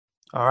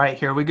All right,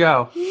 here we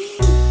go.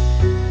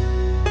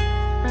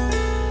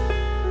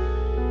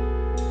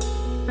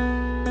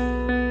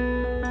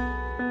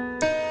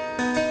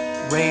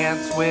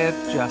 Rants with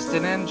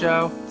Justin and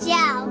Joe.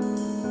 Joe.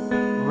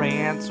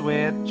 Rants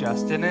with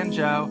Justin and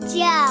Joe.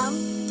 Joe.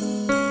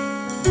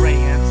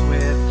 Rants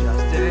with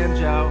Justin and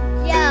Joe.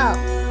 Joe.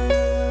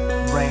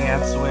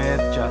 Rants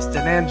with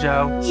Justin and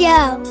Joe.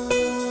 Joe.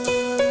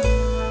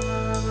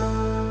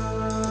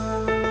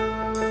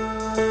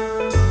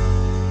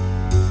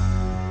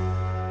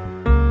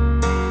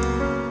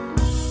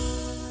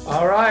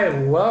 All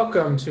right,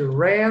 welcome to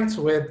Rants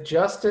with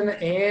Justin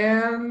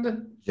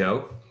and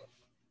Joe.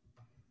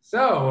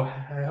 So,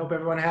 I hope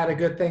everyone had a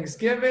good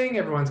Thanksgiving.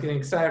 Everyone's getting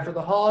excited for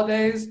the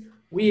holidays.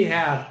 We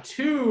have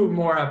 2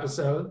 more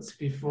episodes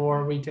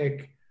before we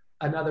take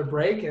another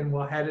break, and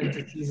we'll head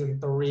into season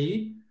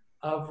 3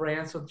 of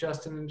Rants with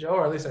Justin and Joe,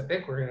 or at least I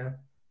think we're going to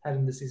head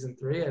into season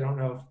 3. I don't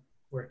know if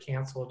we're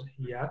canceled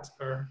yet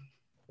or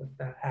if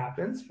that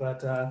happens,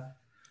 but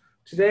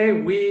today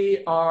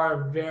we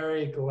are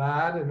very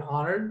glad and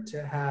honored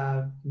to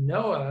have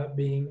Noah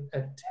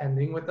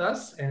attending with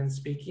us and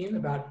speaking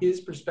about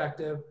his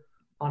perspective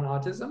on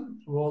autism.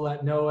 We'll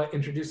let Noah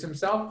introduce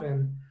himself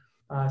and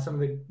some of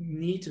the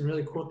neat and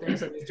really cool things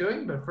that he's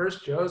doing. But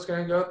first, Joe's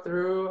going to go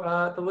through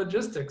the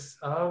logistics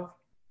of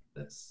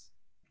this.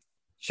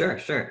 Sure.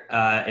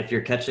 If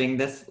you're catching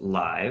this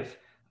live,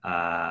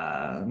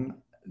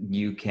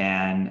 you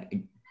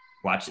can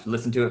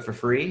listen to it for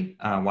free,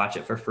 watch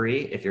it for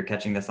free. If you're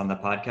catching this on the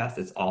podcast,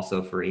 it's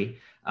also free.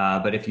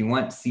 But if you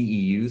want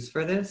CEUs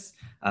for this,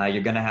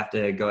 you're going to have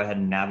to go ahead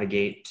and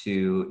navigate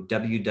to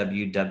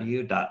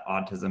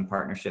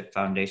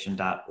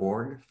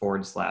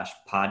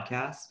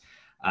www.autismpartnershipfoundation.org/podcast.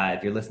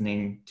 If you're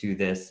listening to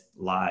this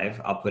live,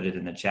 I'll put it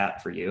in the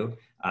chat for you.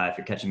 If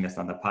you're catching this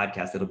on the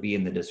podcast, it'll be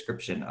in the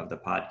description of the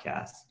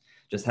podcast.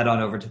 Just head on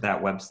over to that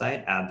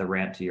website, add the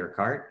rant to your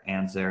cart,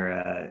 answer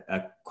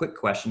a quick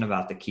question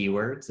about the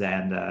keywords,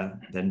 and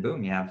then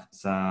boom, you have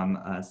some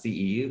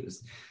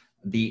CEUs.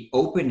 The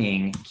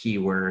opening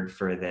keyword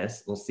for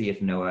this, we'll see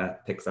if Noah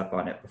picks up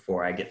on it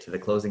before I get to the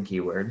closing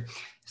keyword,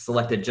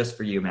 selected just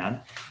for you,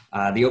 man.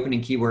 The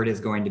opening keyword is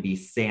going to be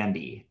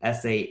Sandy,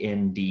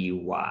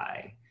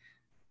 SANDY.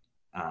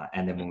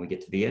 And then when we get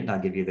to the end, I'll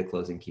give you the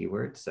closing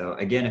keyword. So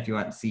again, if you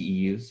want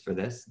CEUs for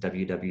this,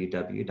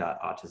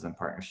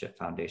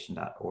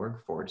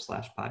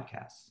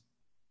 www.autismpartnershipfoundation.org/podcast.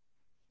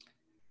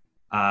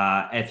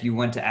 If you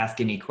want to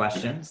ask any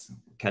questions,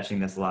 catching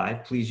this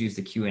live, please use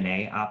the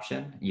Q&A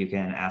option. You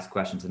can ask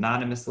questions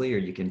anonymously, or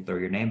you can throw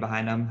your name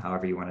behind them,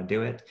 however you want to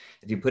do it.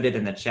 If you put it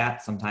in the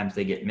chat, sometimes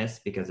they get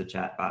missed because the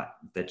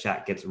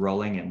chat gets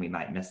rolling and we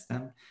might miss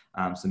them.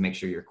 So make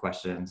sure your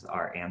questions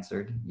are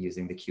answered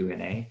using the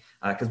Q&A,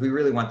 because we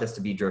really want this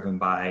to be driven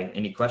by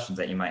any questions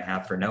that you might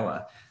have for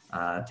Noah.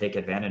 Take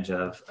advantage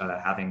of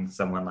having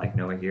someone like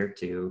Noah here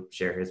to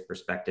share his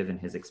perspective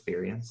and his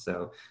experience.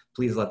 So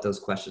please let those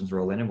questions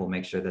roll in, and we'll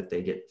make sure that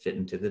they get fit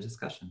into the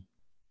discussion.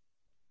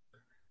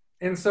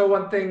 And so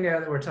one thing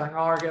that we're telling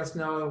all our guests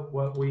know,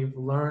 what we've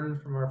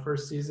learned from our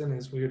first season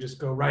is we would just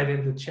go right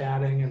into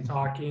chatting and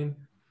talking,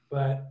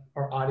 but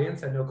our audience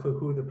had no clue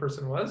who the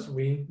person was.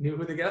 We knew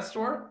who the guests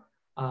were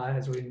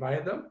as we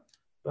invited them.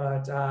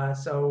 But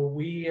so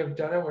we have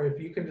done it where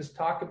if you can just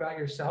talk about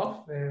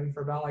yourself and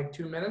for about like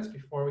 2 minutes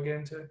before we get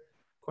into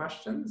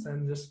questions,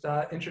 and just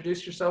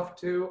introduce yourself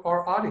to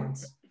our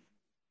audience.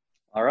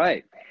 All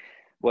right.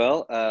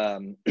 Well,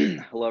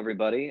 hello,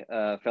 everybody.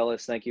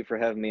 Fellas, thank you for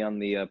having me on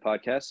the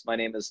podcast. My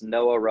name is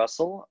Noah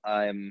Russell.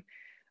 I'm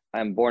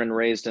born and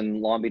raised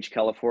in Long Beach,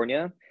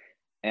 California,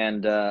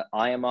 and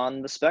I am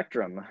on the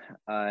spectrum.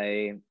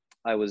 I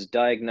was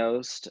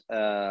diagnosed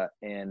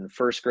in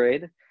 1st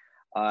grade.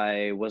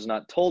 I was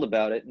not told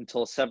about it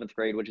until 7th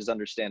grade, which is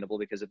understandable,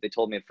 because if they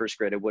told me in 1st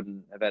grade, I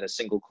wouldn't have had a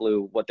single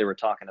clue what they were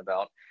talking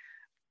about.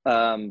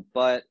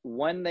 But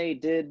when they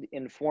did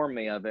inform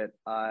me of it,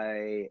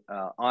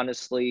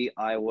 honestly,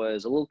 I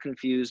was a little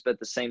confused, but at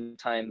the same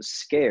time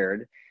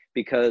scared,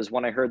 because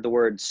when I heard the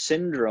word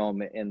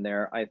syndrome in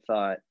there, I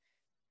thought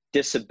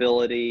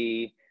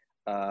disability.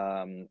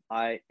 In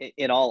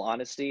all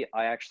honesty,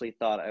 I actually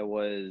thought I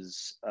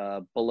was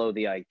below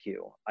the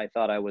IQ. I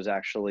thought I was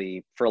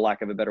actually, for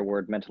lack of a better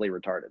word, mentally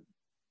retarded.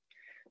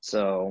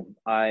 So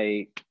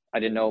I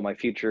didn't know what my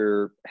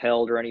future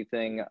held or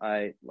anything.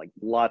 I like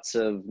lots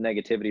of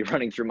negativity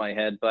running through my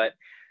head, but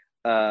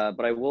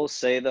I will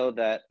say though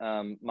that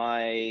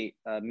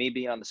me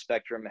being on the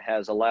spectrum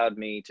has allowed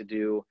me to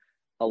do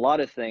a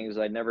lot of things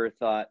I never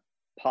thought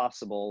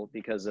possible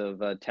because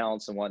of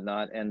talents and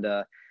whatnot. And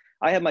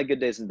I have my good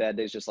days and bad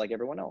days just like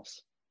everyone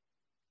else.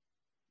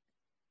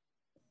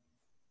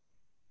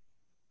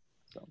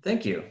 So.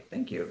 Thank you.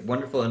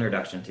 Wonderful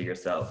introduction to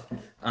yourself.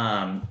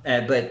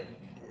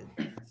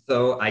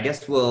 So I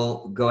guess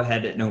we'll go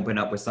ahead and open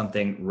up with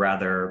something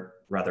rather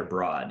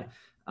broad.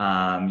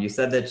 You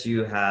said that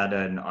you had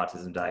an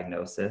autism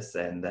diagnosis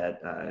and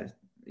that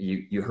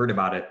you heard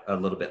about it a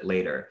little bit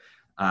later.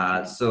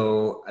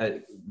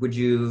 Would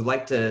you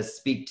like to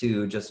speak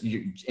to just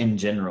in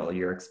general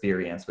your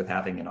experience with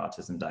having an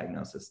autism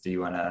diagnosis? Do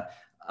you want to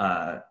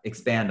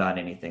expand on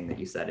anything that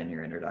you said in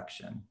your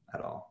introduction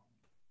at all?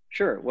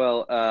 Sure.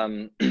 Well,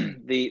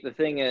 the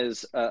thing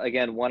is,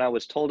 again, when I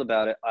was told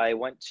about it, I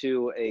went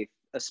to a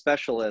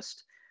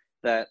specialist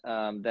that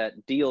that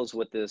deals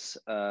with this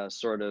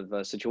sort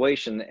of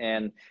situation,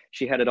 and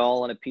she had it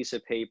all on a piece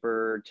of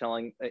paper,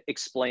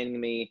 explaining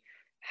me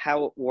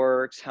how it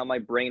works, how my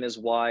brain is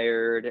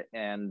wired,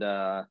 and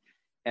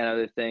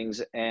other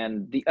things.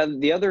 And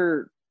the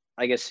other,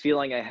 I guess,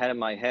 feeling I had in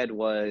my head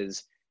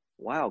was,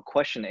 wow,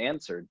 question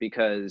answered,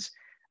 because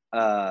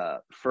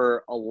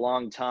for a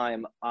long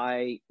time,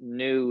 I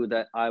knew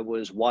that I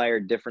was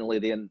wired differently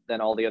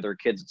than all the other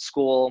kids at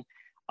school.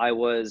 I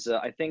was,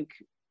 I think,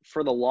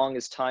 for the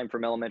longest time,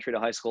 from elementary to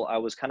high school, I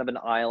was kind of an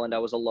island. I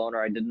was a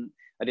loner. I didn't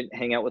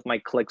hang out with my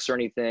cliques or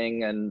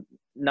anything. And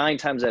 9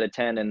 times out of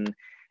 10,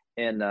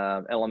 in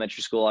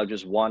elementary school, I would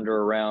just wander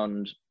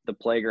around the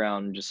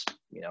playground, just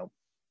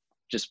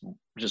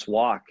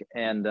walk.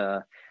 And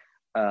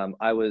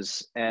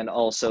and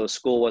also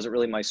school wasn't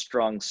really my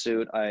strong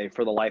suit.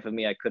 For the life of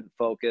me, I couldn't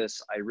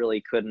focus. I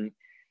really couldn't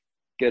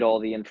get all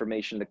the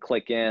information to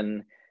click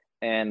in.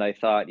 And I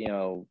thought,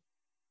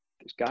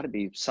 there's got to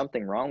be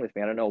something wrong with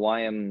me. I don't know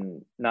why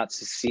I'm not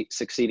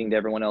succeeding to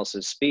everyone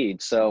else's speed.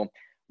 So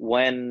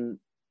when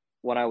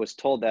I was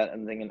told that,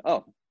 I'm thinking,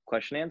 oh,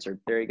 question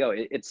answered. There you go.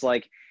 It's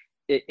like,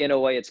 in a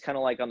way, it's kind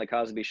of like on the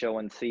Cosby Show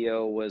when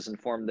Theo was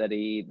informed that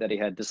he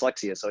had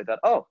dyslexia. So I thought,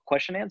 oh,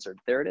 question answered.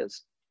 There it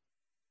is.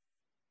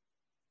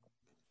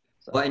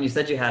 So. Well, and you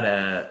said you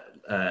had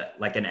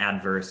like an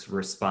adverse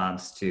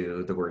response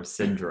to the word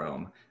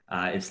syndrome.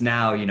 It's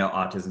now,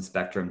 autism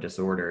spectrum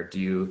disorder. Do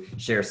you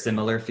share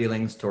similar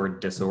feelings toward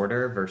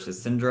disorder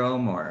versus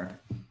syndrome, or?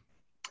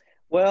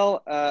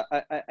 Well,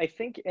 I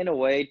think in a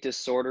way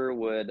disorder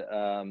would,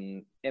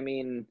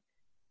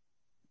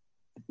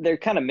 there are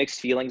kind of mixed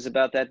feelings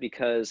about that,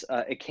 because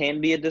it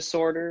can be a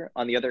disorder.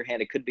 On the other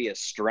hand, it could be a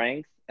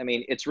strength. I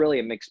mean, it's really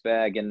a mixed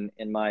bag in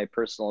my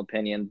personal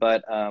opinion.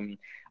 But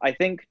I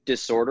think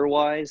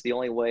disorder-wise, the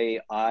only way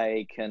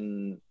I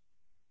can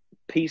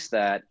piece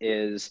that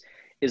is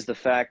the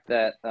fact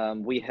that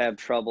we have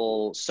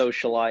trouble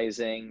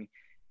socializing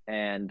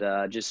and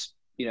just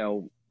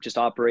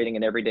operating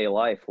in everyday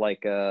life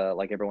like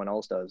everyone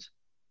else does.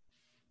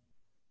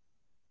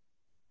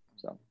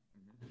 So.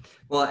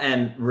 Well,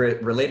 and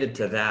related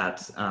to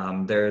that,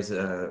 there's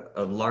a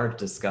large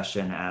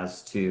discussion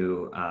as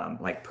to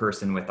like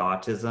person with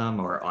autism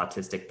or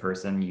autistic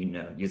person,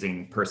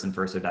 using person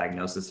first or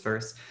diagnosis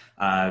first.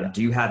 Yeah.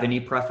 Do you have any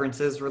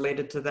preferences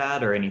related to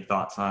that, or any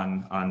thoughts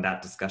on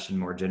that discussion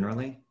more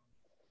generally?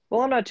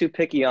 Well, I'm not too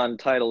picky on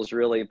titles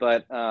really,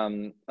 but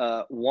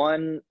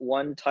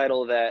one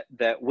title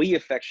that we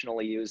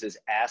affectionately use is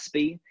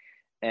Aspie,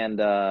 and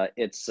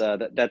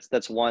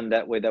that's one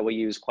that we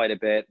use quite a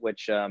bit,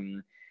 which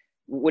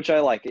I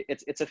like.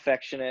 It's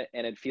affectionate,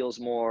 and it feels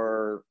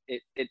more.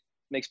 It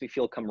makes me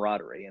feel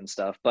camaraderie and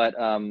stuff. But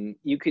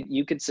you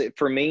could say,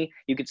 for me,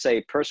 you could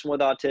say person with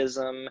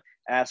autism,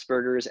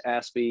 Asperger's,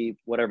 Aspie,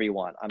 whatever you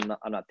want. I'm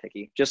not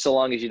picky. Just so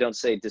long as you don't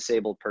say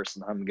disabled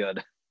person, I'm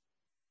good.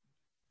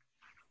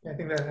 I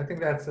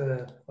think that's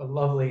a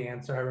lovely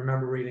answer. I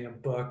remember reading a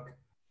book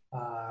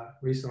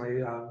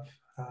recently of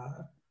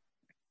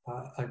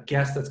a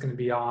guest that's going to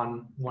be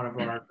on one of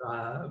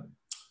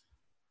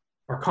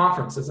our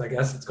conferences, I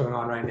guess it's going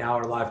on right now,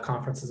 our live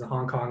conferences in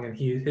Hong Kong, and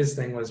his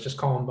thing was just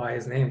call him by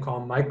his name,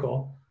 call him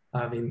Michael.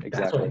 I mean,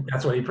 exactly.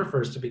 That's what he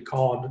prefers to be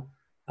called,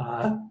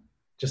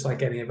 just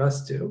like any of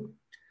us do.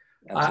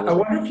 I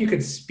wonder if you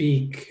could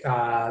speak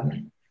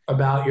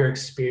about your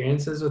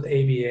experiences with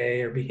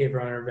ABA or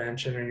behavioral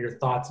intervention, and your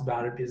thoughts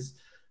about it, because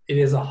it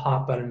is a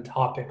hot button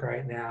topic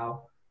right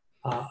now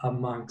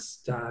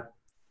amongst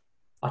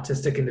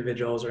autistic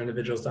individuals or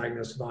individuals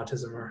diagnosed with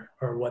autism, or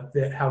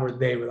however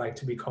they would like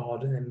to be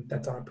called. And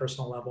that's on a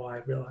personal level, I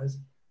realize.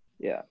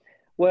 Yeah.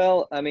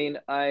 Well, I mean,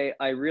 I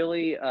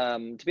really,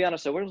 to be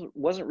honest, I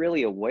wasn't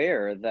really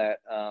aware that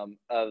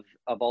of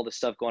all the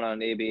stuff going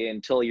on in ABA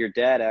until your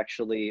dad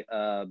actually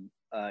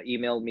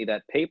emailed me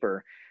that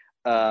paper.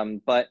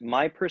 But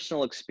my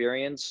personal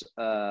experience,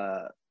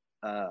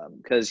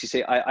 because you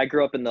say I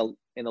grew up in the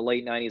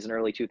late 90s and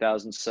early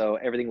 2000s, so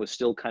everything was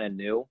still kind of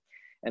new.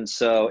 And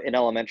so in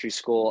elementary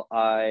school,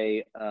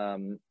 I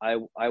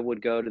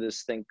would go to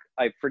this thing.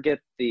 I forget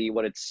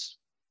what it's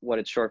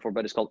short for,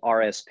 but it's called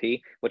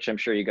RSP, which I'm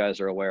sure you guys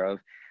are aware of.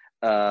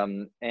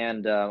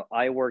 And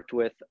I worked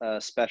with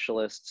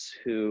specialists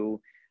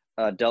who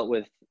dealt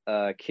with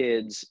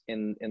kids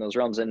in those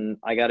realms. And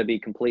I got to be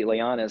completely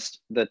honest,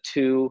 the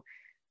two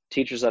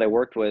teachers that I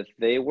worked with,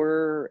 they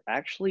were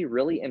actually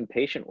really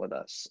impatient with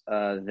us.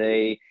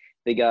 They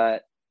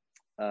got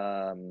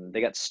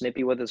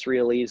snippy with us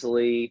real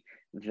easily.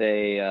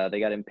 They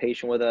got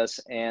impatient with us,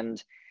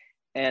 and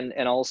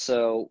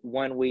also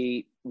when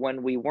we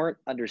weren't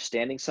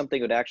understanding something,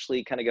 it would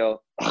actually kind of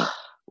go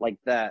like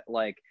that,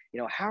 like,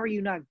 how are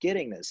you not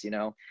getting this,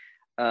 and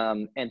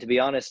to be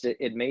honest,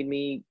 it made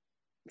me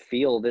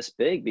feel this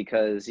big,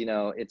 because, you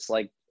know, it's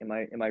like, am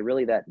I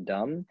really that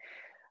dumb?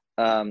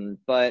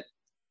 But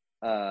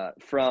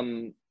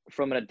from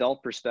an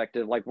adult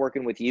perspective, like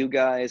working with you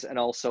guys and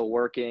also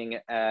working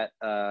at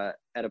a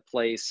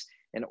place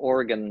in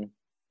Oregon,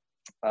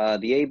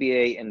 the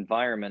ABA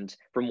environment,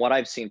 from what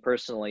I've seen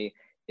personally,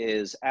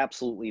 is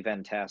absolutely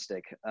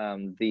fantastic.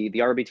 The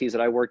RBTs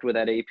that I worked with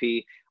at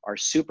AP are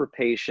super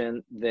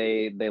patient.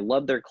 They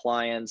love their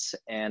clients,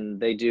 and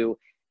they do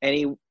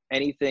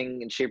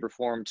anything in shape or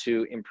form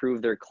to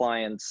improve their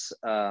clients'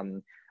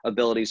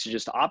 abilities to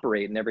just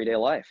operate in everyday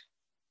life.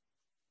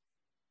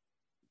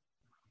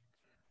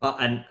 Well,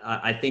 and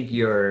I think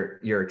your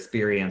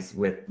experience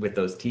with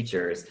those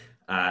teachers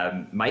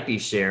might be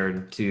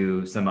shared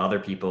to some other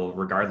people,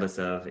 regardless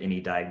of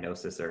any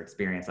diagnosis or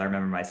experience. I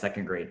remember my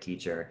second grade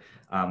teacher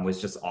was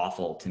just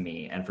awful to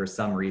me, and for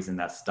some reason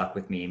that stuck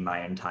with me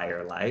my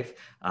entire life.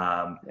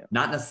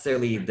 Not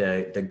necessarily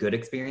the good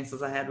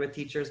experiences I had with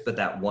teachers, but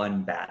that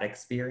one bad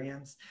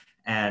experience.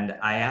 And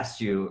I asked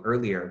you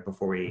earlier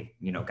before we,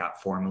 got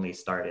formally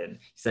started, you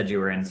said you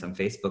were in some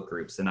Facebook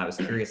groups, and I was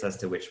curious as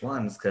to which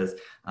ones, because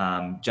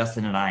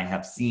Justin and I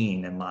have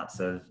seen in lots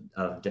of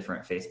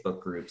different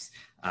Facebook groups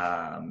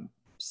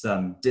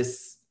some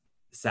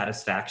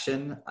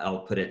dissatisfaction, I'll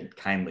put it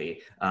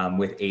kindly,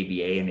 with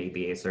ABA and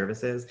ABA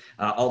services,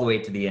 all the way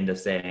to the end of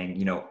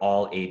saying,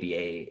 all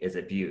ABA is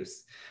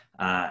abuse.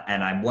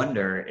 And I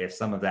wonder if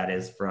some of that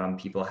is from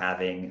people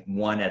having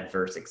one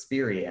adverse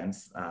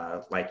experience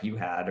like you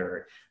had,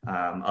 or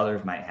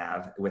others might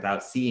have,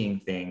 without seeing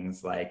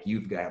things like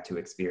you've got to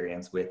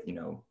experience with,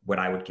 what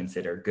I would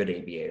consider good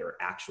ABA or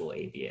actual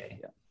ABA.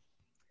 Yeah.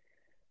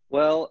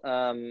 Well,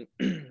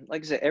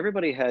 like I said,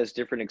 everybody has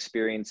different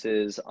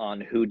experiences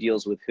on who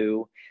deals with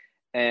who.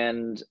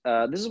 And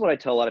this is what I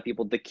tell a lot of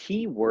people. The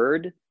key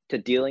word to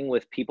dealing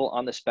with people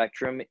on the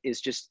spectrum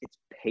is it's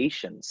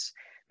patience.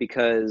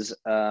 Because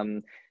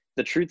the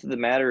truth of the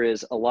matter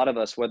is, a lot of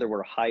us, whether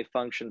we're high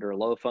functioned or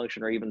low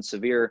function or even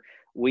severe,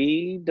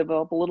 we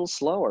develop a little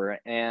slower.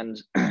 And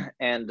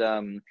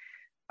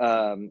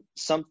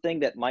something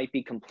that might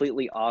be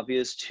completely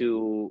obvious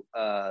to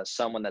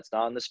someone that's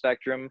not on the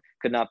spectrum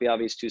could not be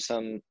obvious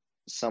to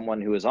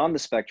someone who is on the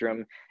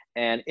spectrum,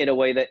 and in a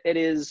way that it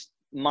is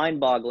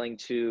mind-boggling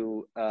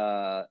to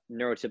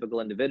neurotypical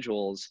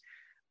individuals.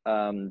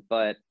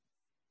 But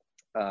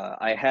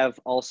I have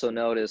also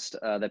noticed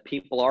that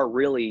people are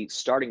really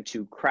starting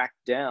to crack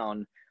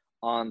down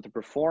on the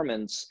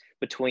performance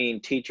between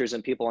teachers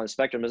and people on the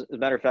spectrum. As a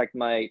matter of fact,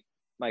 my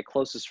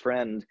closest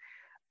friend,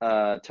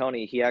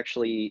 Tony, he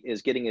actually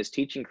is getting his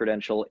teaching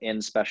credential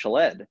in special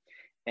ed,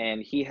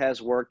 and he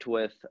has worked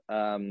with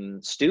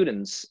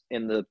students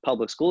in the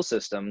public school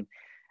system,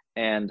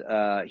 and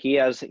he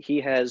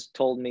has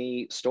told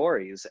me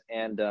stories,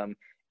 and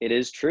it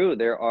is true.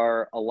 There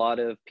are a lot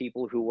of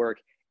people who work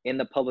in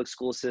the public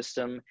school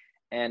system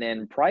and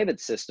in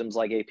private systems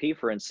like AP,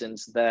 for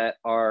instance, that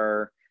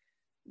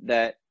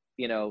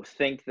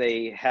think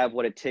they have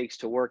what it takes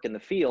to work in the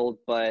field,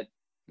 but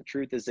the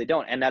truth is they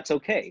don't, and that's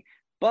okay.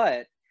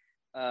 But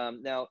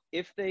now,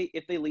 if they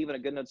leave in a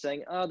good note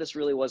saying, "Oh, this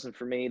really wasn't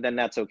for me," then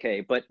that's okay.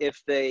 But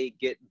if they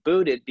get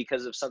booted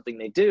because of something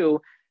they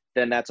do,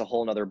 then that's a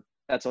whole nother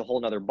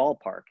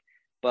ballpark.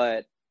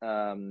 But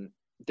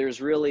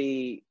there's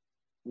really,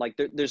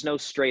 there's no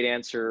straight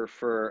answer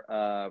for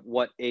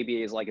what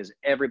ABA is like. Is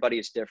everybody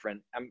is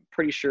different. I'm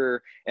pretty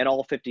sure in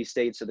all 50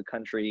 states of the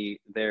country,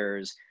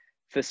 there's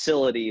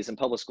facilities and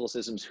public school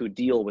systems who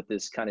deal with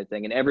this kind of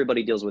thing, and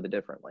everybody deals with it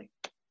differently.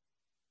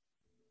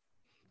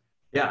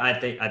 Yeah, I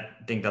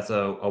think that's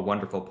a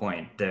wonderful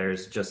point.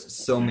 There's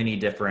just so many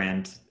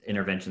different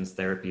interventions,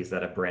 therapies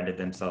that have branded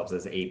themselves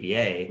as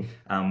ABA,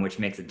 which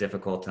makes it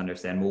difficult to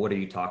understand, well, what are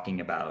you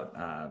talking about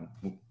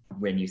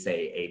when you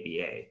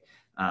say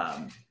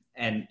ABA?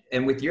 And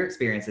with your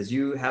experiences,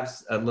 you have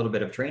a little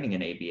bit of training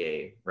in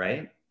ABA,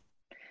 right?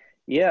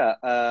 Yeah.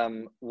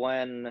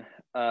 When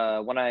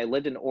I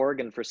lived in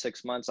Oregon for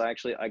 6 months, I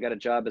got a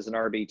job as an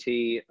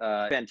RBT.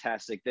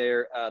 Fantastic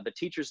there. The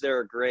teachers there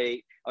are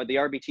great. The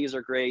RBTs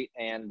are great,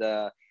 and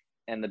the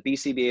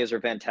BCBAs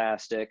are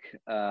fantastic.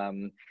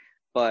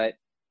 But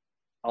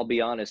I'll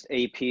be honest,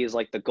 AP is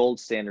like the gold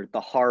standard,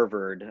 the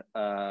Harvard,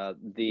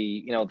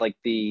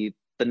 the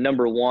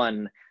number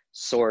one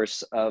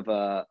source of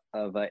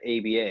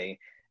ABA.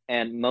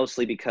 And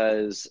mostly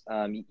because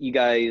you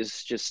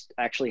guys just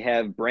actually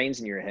have brains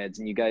in your heads,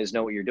 and you guys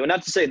know what you're doing.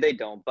 Not to say they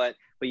don't, but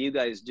you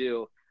guys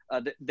do.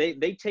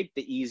 They take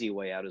the easy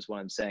way out, is what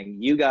I'm saying.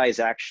 You guys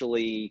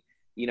actually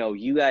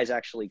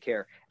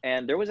care.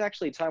 And there was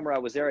actually a time where I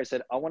was there. I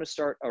said, I want to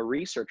start a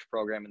research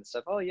program and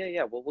stuff. Oh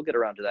yeah, well, we'll get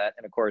around to that.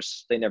 And of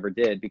course, they never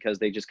did, because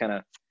they just kind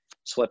of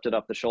swept it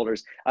off the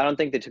shoulders. I don't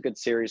think they took it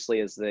seriously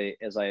as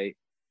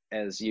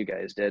you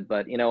guys did.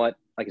 But you know what?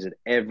 Like I said,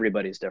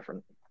 everybody's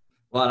different.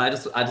 Well, and I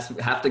just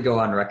have to go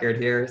on record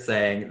here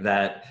saying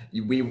that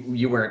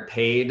you weren't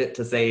paid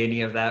to say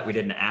any of that. We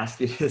didn't ask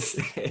you to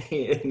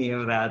say any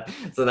of that.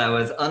 So that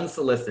was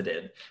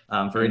unsolicited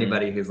for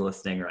anybody who's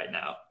listening right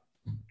now.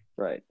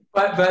 Right.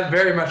 But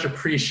very much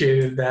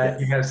appreciated that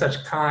you Yes. have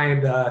such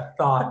kind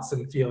thoughts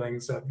and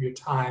feelings of your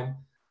time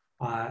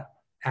uh,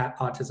 at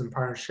Autism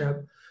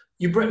Partnership.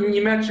 You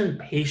mentioned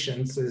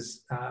patience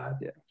is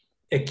Yeah.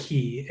 a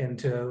key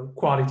into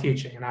quality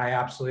teaching, and I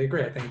absolutely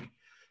agree. I think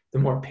the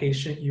more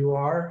patient you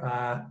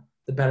are,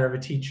 the better of a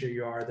teacher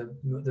you are,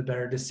 the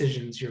better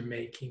decisions you're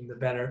making, Yeah.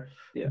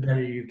 the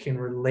better you can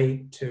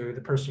relate to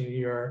the person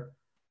you're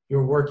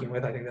working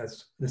with. I think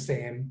that's the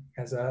same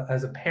as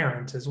a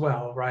parent as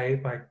well,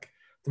 right? Like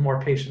the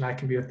more patient I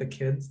can be with the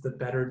kids, the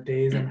better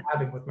days I'm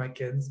having with my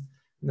kids.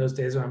 And those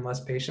days when I'm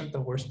less patient, the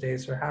worst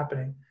days are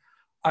happening.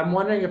 I'm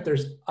wondering if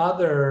there's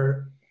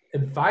other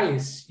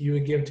advice you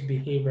would give to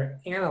behavior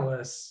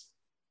analysts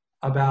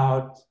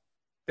about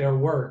their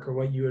work or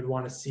what you would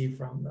want to see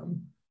from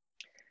them.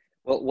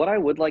 Well, what I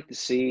would like to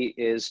see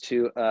is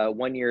to,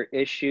 when you're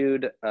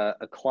issued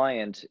a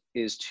client,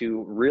 is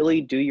to really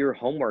do your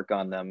homework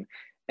on them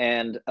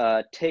and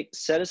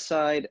set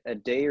aside a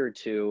day or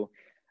two.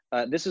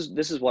 This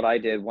is what I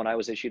did when I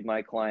was issued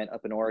my client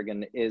up in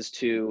Oregon, is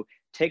to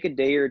take a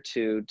day or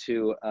two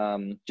to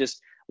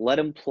just let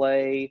them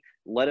play,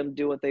 let them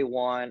do what they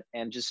want,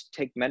 and just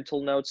take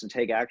mental notes and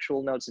take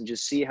actual notes and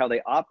just see how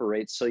they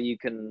operate, so you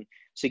can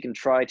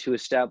try to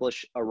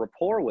establish a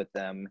rapport with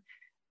them.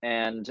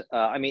 And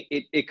I mean,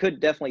 it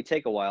could definitely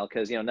take a while,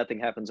 because nothing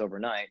happens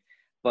overnight.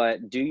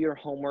 But do your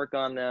homework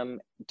on them,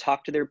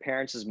 talk to their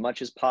parents as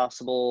much as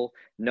possible,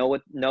 know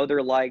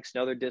their likes,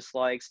 know their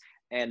dislikes,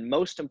 and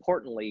most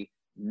importantly,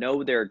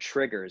 know their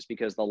triggers,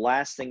 because the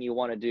last thing you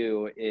want to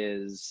do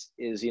is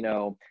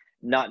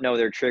not know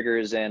their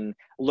triggers and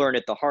learn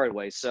it the hard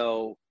way.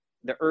 So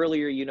the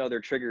earlier you know their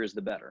triggers,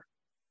 the better.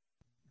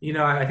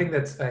 I think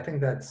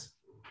that's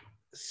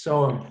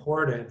so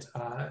important.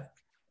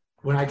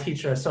 When I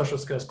teach a social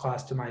skills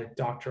class to my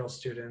doctoral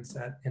students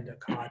at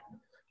Endicott,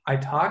 I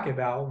talk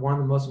about one of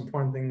the most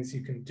important things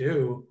you can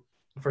do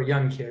for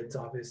young kids,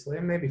 obviously,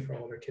 and maybe for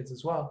older kids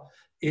as well,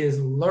 is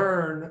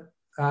learn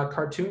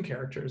cartoon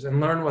characters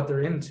and learn what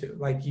they're into.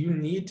 Like, you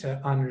need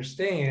to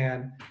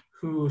understand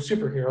who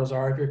superheroes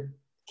are if your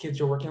kids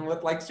you're working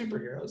with like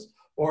superheroes,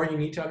 or you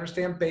need to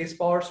understand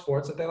baseball or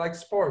sports if they like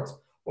sports,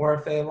 or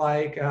if they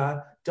like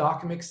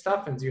Doc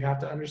McStuffins, you have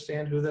to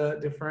understand who the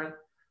different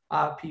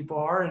people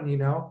are. And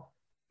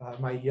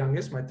my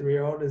youngest, my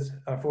 3-year-old, is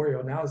a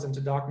 4-year-old now, is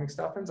into Doc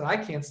McStuffins, and I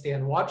can't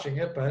stand watching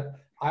it, but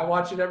I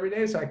watch it every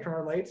day so I can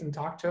relate and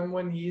talk to him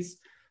when he's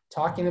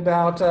talking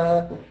about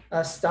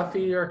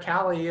Stuffy or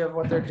Callie of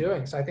what they're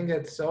doing. So I think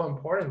it's so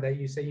important that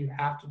you say you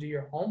have to do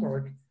your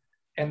homework,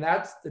 and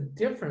that's the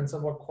difference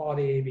of what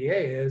quality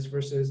ABA is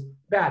versus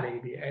bad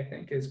ABA. I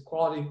think is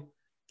quality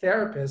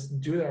therapists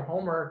do their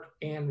homework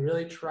and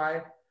really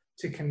try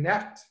to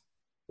connect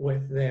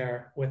with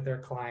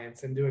their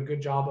clients and do a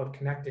good job of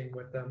connecting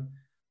with them,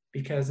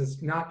 because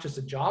it's not just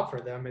a job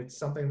for them, it's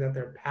something that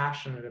they're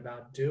passionate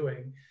about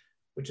doing,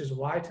 which is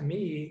why, to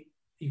me,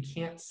 you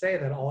can't say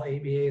that all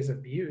ABA is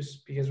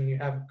abuse, because when you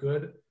have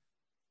good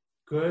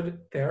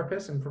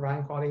therapists and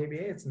providing quality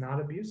ABA, it's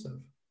not abusive.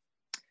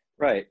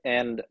 Right.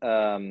 And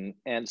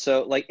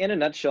so, like, in a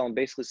nutshell, I'm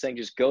basically saying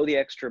just go the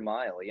extra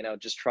mile,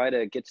 just try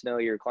to get to know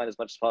your client as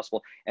much as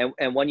possible.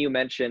 And when you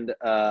mentioned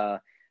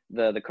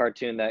the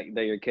cartoon that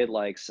your kid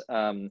likes,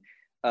 the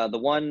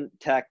one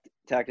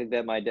tactic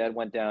that my dad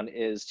went down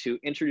is to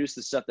introduce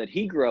the stuff that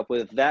he grew up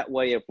with. That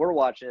way, if we're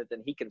watching it,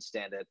 then he can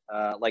stand it.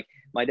 Like,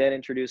 my dad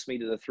introduced me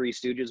to the Three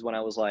Stooges when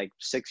I was like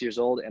 6 years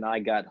old, and I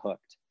got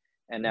hooked.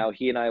 And now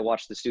he and I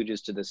watch the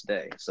Stooges to this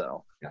day.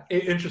 So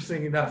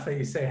interesting enough that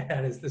you say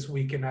that, is this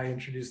weekend I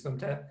introduced them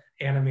to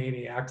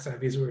Animaniacs,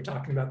 because we were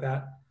talking about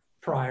that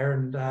prior,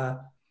 and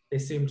they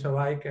seem to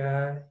like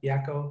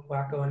Yakko,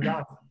 Wacko, and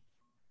Doc.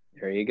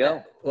 There you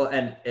go. Well,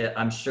 and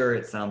I'm sure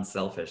it sounds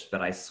selfish,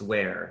 but I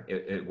swear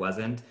it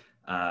wasn't.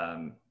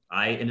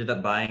 I ended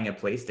up buying a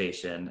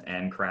PlayStation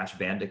and Crash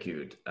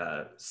Bandicoot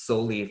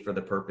solely for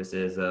the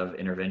purposes of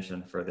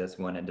intervention for this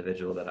one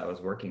individual that I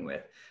was working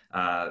with.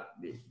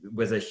 It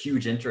was a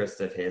huge interest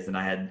of his,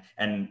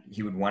 and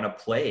he would want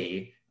to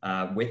play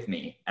with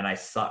me, and I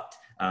sucked.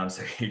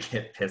 So he'd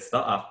get pissed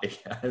off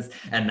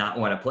and not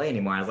want to play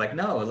anymore. I was like,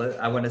 no,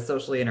 I want to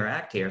socially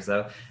interact here.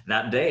 So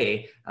that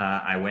day,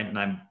 I went and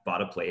I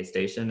bought a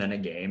PlayStation and a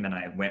game, and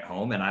I went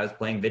home and I was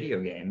playing video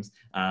games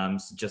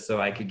just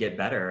so I could get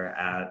better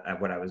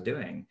at what I was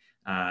doing.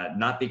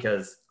 Not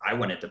because I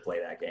wanted to play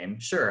that game.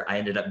 Sure, I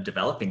ended up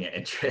developing an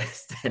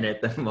interest in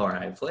it the more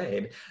I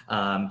played.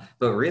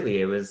 But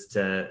really, it was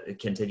to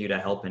continue to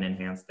help and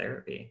enhance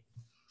therapy.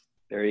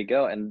 There you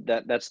go. And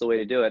that's the way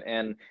to do it.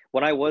 And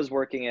when I was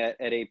working at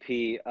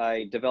AP,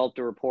 I developed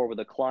a rapport with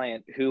a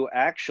client who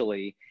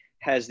actually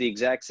has the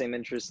exact same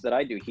interests that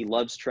I do. He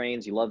loves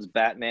trains. He loves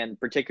Batman,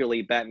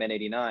 particularly Batman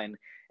 89.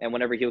 And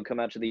whenever he would come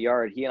out to the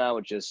yard, he and I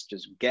would just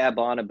gab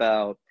on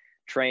about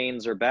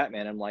trains or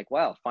Batman. I'm like,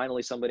 wow,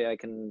 finally somebody I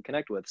can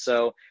connect with.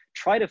 So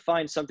try to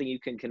find something you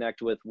can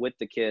connect with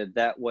the kid.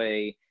 That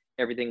way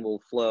everything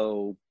will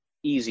flow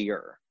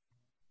easier.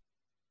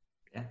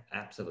 Yeah,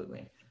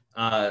 absolutely.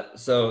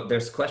 So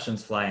there's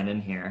questions flying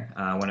in here.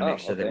 I want to make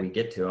sure that we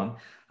get to them.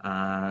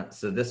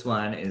 So this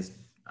one is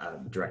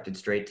directed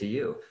straight to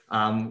you.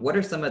 What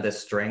are some of the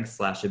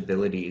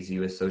strengths/abilities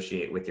you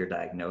associate with your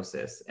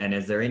diagnosis? And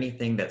is there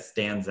anything that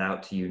stands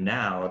out to you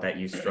now that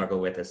you struggle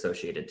with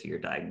associated to your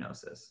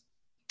diagnosis?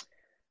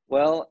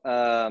 Well,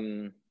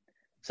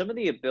 some of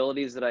the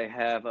abilities that I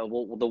have,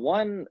 well, the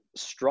one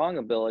strong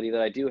ability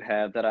that I do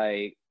have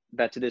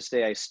that to this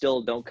day I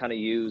still don't kind of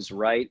use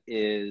right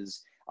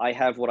is I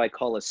have what I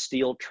call a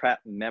steel trap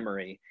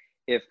memory.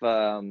 If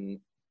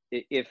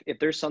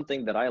there's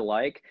something that I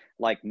like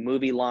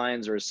movie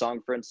lines or a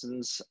song, for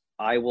instance,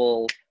 I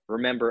will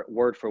remember it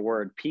word for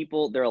word.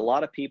 There are a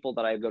lot of people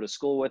that I go to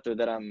school with or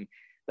that I'm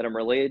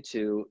related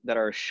to that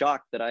are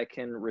shocked that I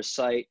can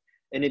recite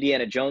an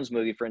Indiana Jones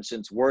movie, for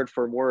instance, word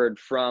for word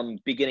from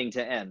beginning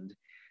to end.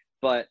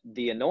 But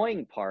the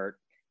annoying part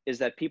is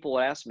that people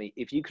ask me,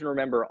 if you can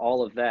remember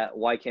all of that,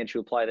 why can't you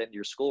apply that into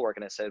your schoolwork?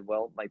 And I said,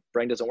 well, my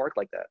brain doesn't work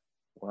like that.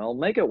 Well,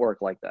 make it work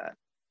like that.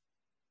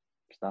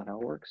 It's not how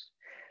it works.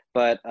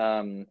 But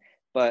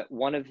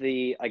one of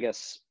the, I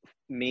guess,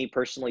 me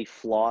personally,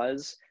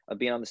 flaws of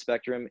being on the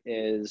spectrum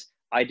is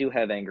I do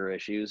have anger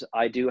issues.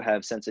 I do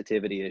have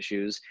sensitivity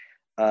issues.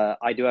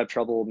 I do have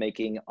trouble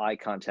making eye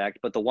contact.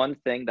 But the one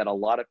thing that a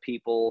lot of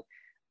people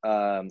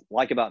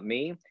like about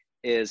me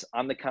is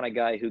I'm the kind of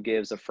guy who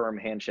gives a firm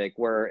handshake,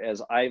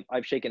 whereas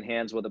I've shaken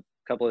hands with a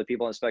couple of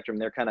people on the spectrum.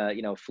 They're kind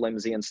of,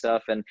 flimsy and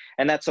stuff, and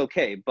that's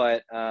okay.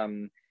 But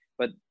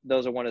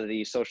those are one of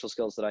the social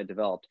skills that I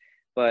developed.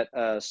 But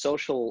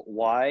social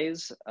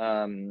wise,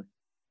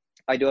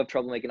 I do have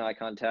trouble making eye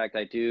contact.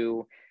 I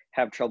do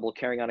have trouble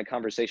carrying on a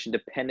conversation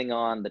depending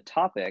on the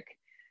topic.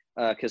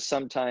 Because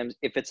sometimes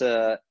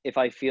if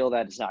I feel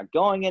that it's not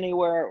going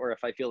anywhere, or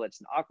if I feel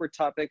that's an awkward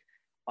topic,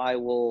 I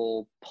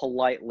will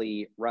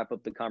politely wrap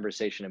up the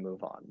conversation and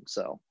move on.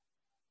 So.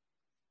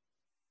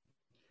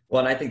 Well,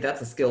 and I think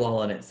that's a skill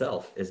all in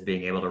itself, is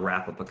being able to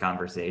wrap up a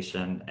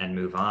conversation and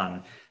move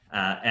on.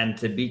 And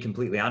to be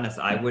completely honest,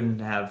 I wouldn't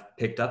have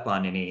picked up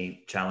on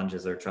any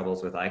challenges or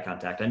troubles with eye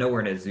contact. I know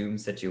we're in a Zoom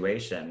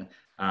situation,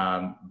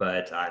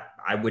 but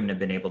I wouldn't have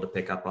been able to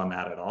pick up on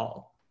that at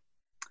all.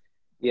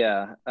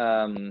 Yeah.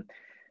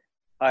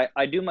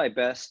 I do my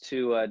best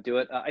to do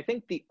it. I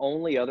think the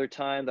only other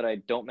time that I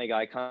don't make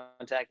eye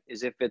contact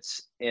is if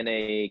it's in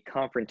a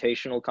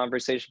confrontational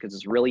conversation, because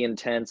it's really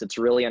intense, it's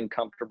really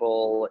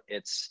uncomfortable.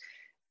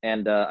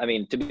 I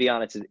mean, to be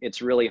honest,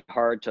 it's really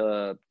hard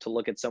to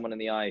look at someone in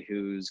the eye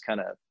who's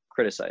kind of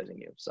criticizing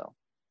you. So.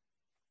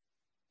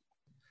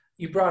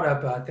 You brought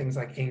up things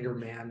like anger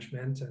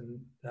management,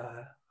 and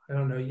I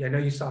don't know. I know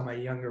you saw my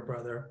younger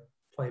brother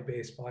play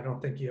baseball. I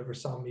don't think you ever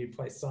saw me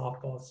play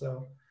softball,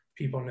 so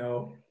people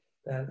know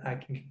that I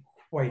can get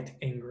quite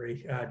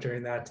angry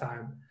during that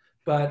time.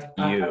 But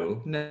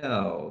no,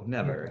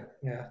 never.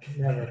 Yeah,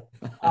 never.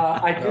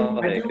 I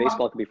do.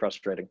 Baseball can be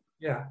frustrating.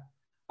 Yeah,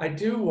 I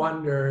do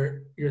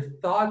wonder your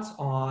thoughts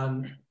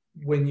on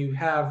when you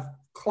have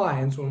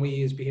clients, when we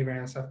use behavior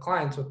analysts have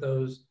clients with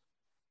those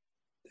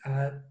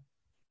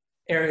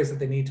areas that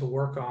they need to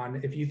work on.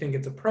 If you think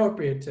it's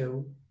appropriate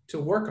to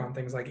work on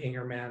things like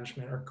anger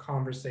management or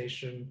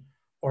conversation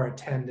or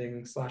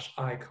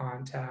attending/eye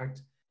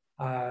contact.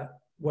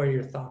 What are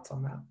your thoughts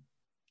on that?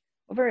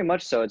 Well, very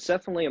much so. It's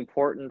definitely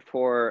important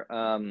for,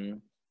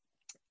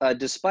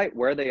 despite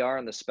where they are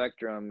on the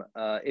spectrum,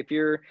 if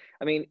you're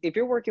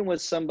working with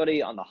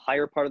somebody on the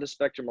higher part of the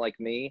spectrum like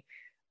me,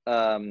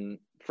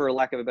 for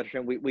lack of a better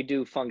term, we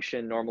do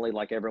function normally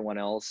like everyone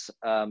else.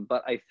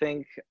 But I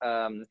think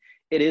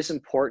it is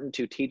important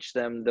to teach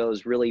them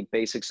those really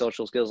basic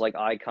social skills like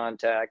eye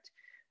contact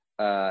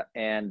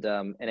and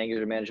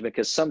anger management,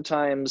 because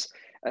sometimes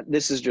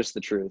this is just the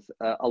truth.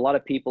 A lot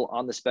of people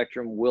on the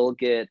spectrum will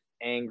get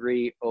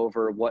angry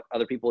over what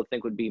other people would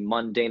think would be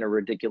mundane or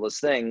ridiculous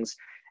things.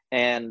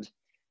 And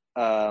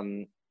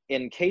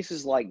in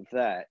cases like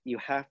that, you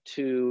have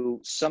to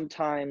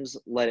sometimes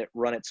let it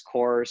run its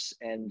course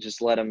and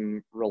just let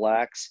them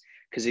relax.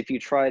 Because if you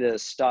try to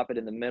stop it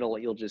in the middle,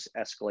 you'll just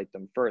escalate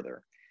them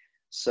further.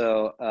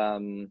 So,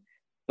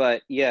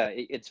 but yeah,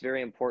 it's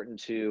very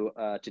important to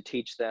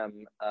teach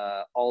them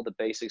all the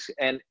basics.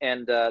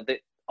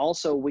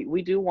 Also,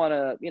 we do want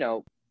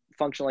to,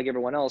 function like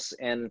everyone else,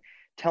 and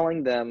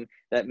telling them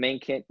that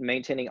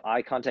maintaining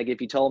eye contact,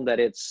 if you tell them that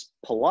it's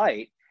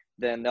polite,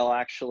 then they'll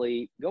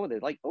actually go with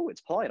it. Like, oh,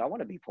 it's polite. I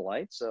want to be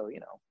polite. So,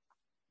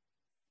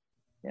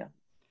 yeah.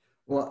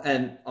 Well,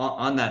 and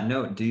on that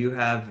note, do you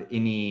have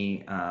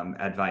any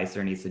advice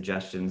or any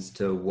suggestions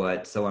to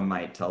what someone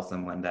might tell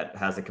someone that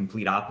has a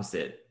complete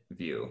opposite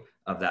view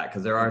of that?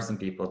 Because there are some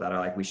people that are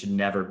like, we should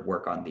never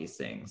work on these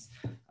things.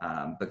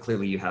 But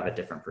clearly you have a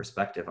different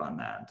perspective on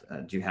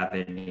that. Do you have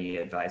any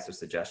advice or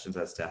suggestions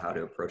as to how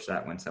to approach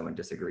that when someone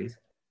disagrees?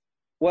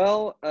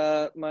 Well,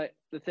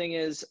 the thing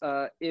is,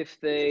 if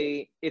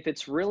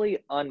it's really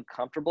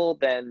uncomfortable,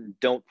 then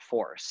don't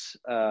force,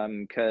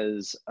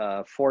 because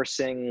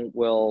forcing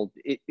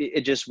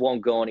it just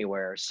won't go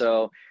anywhere.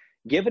 So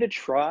give it a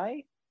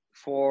try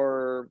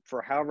for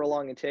however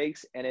long it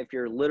takes. And if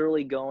you're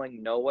literally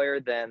going nowhere,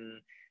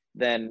 then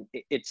then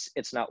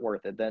it's not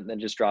worth it. Then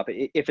just drop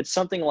it. If it's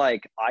something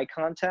like eye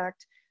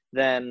contact,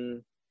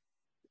 then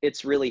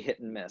it's really hit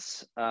and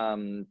miss.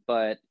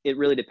 But it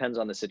really depends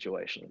on the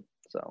situation.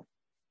 So.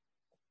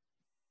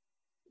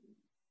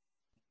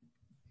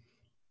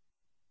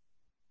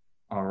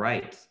 All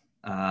right.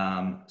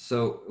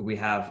 So we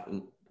have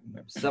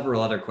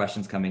several other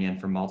questions coming in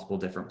from multiple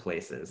different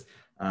places.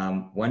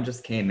 One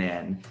just came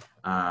in,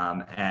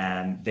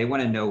 and they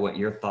want to know what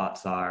your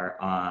thoughts are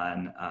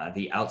on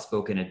the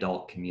outspoken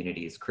adult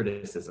community's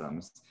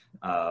criticisms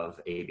of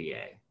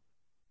ABA.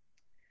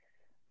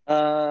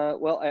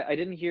 Well, I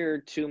didn't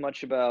hear too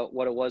much about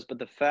what it was, but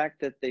the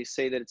fact that they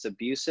say that it's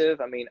abusive,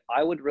 I mean,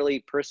 I would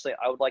really personally,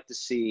 I would like to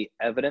see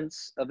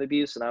evidence of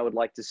abuse, and I would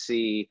like to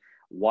see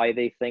why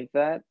they think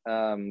that.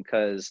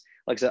 Because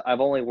like I said, I've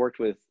only worked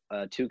with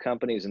 2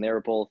 companies and they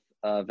were both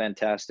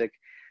fantastic.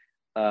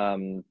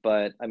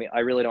 But I mean, I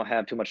really don't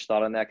have too much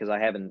thought on that because I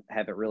haven't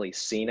really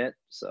seen it.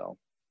 So.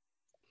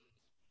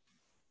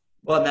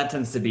 Well, that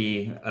tends to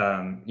be,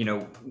 you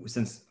know,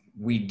 since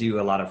we do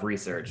a lot of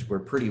research, we're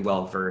pretty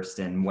well versed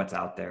in what's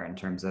out there in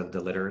terms of the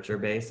literature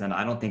base. And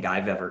I don't think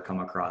I've ever come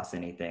across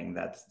anything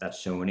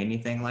that's shown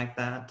anything like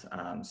that.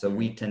 So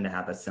we tend to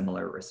have a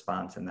similar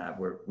response in that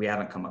we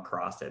haven't come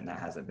across it, and that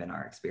hasn't been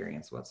our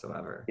experience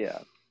whatsoever. Yeah.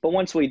 But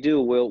once we do,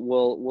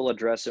 we'll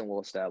address it and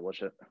we'll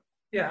establish it.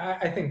 Yeah,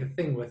 I think the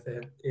thing with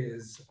it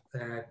is,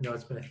 and I know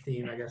it's been a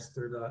theme, I guess,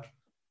 through the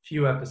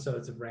few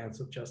episodes of Rants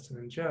with Justin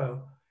and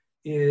Joe,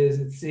 is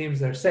it seems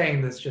they're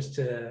saying this just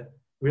to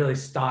really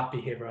stop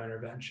behavioral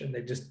intervention.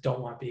 They just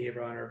don't want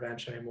behavioral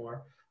intervention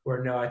anymore.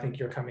 Where no, I think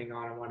you're coming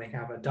on and wanting to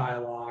have a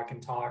dialogue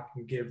and talk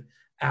and give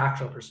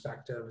actual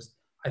perspectives.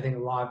 I think a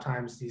lot of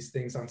times these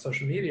things on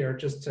social media are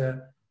just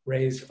to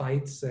raise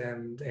fights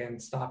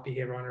and stop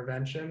behavioral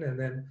intervention. And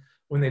then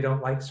when they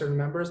don't like certain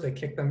members, they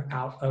kick them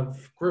out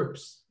of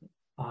groups.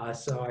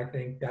 So I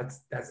think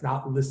that's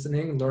not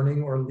listening,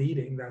 learning, or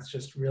leading. That's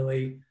just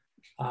really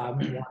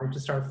wanting to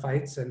start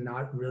fights and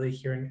not really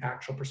hearing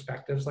actual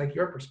perspectives like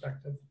your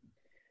perspective.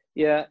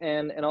 Yeah,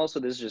 and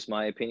also this is just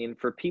my opinion.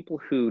 For people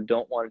who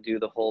don't want to do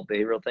the whole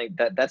behavioral thing,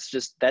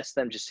 that's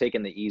them just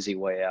taking the easy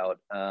way out.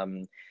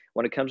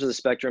 When it comes to the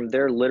spectrum,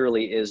 there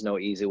literally is no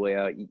easy way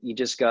out. You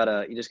just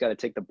gotta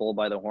take the bull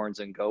by the horns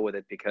and go with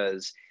it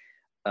because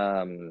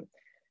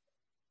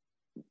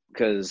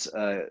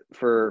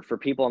for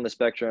people on the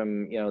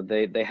spectrum, you know,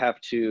 they have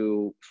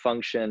to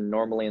function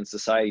normally in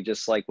society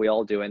just like we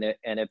all do. And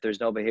if there's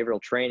no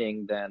behavioral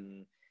training,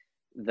 then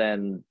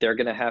they're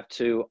going to have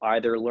to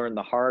either learn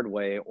the hard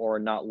way or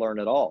not learn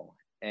at all.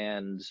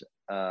 And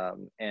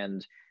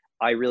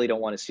I really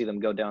don't want to see them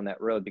go down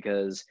that road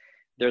because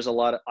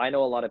I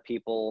know a lot of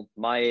people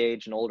my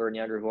age and older and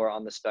younger who are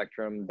on the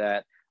spectrum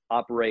that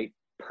operate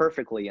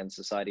perfectly in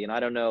society. And I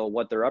don't know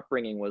what their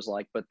upbringing was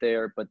like, but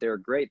they're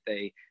great.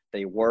 They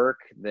work,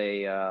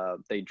 they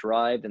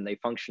drive, and they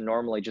function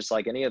normally just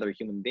like any other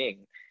human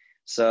being.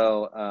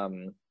 So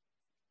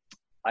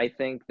I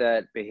think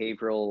that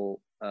behavioral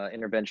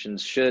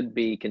interventions should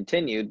be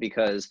continued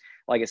because,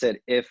 like I said,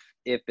 if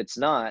it's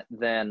not,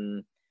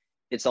 then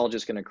it's all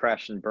just going to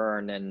crash and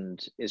burn, and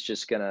it's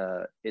just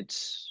it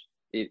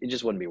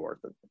just wouldn't be worth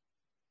it.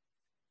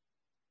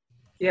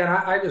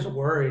 Yeah, I just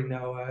worry,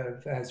 Noah,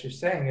 as you're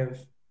saying, of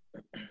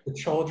the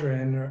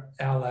children or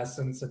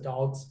adolescents,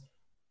 adults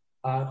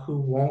who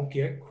won't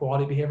get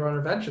quality behavioral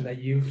intervention that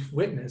you've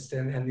witnessed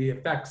and the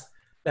effects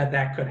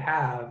that could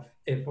have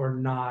if we're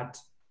not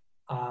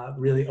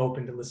really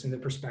open to listening to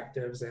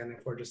perspectives and if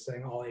we're just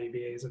saying all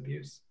ABA is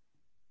abuse.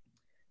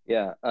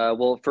 Yeah.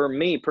 Well, for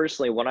me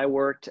personally, when I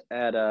worked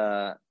at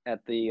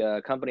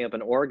the company up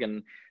in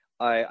Oregon,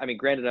 I mean,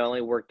 granted, I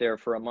only worked there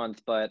for a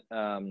month, but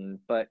I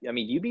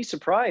mean, you'd be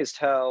surprised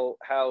how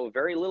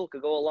very little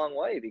could go a long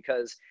way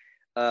because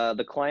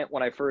the client,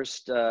 when I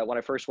first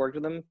worked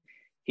with him,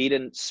 he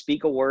didn't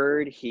speak a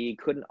word. He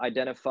couldn't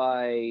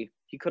identify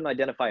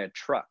a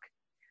truck.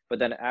 But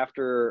then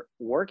after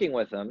working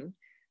with him,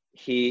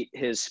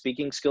 his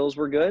speaking skills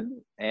were good,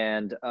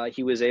 and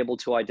he was able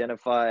to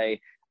identify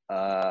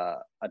a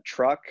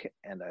truck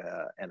and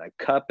a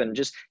cup and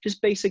just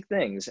basic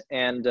things.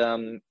 And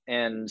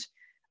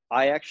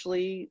I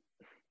actually,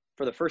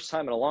 for the first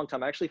time in a long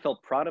time, I actually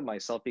felt proud of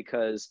myself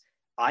because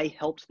I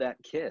helped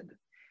that kid.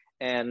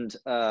 And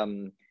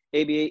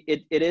ABA,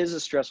 it is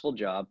a stressful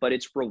job, but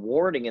it's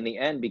rewarding in the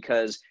end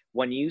because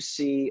when you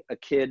see a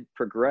kid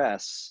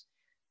progress,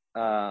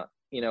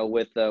 you know,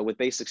 with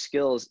basic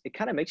skills, it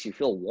kind of makes you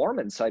feel warm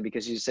inside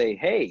because you say,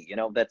 hey, you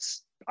know,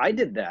 I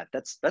did that.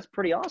 That's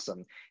pretty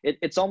awesome.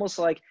 It's almost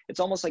like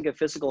a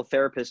physical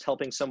therapist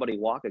helping somebody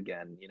walk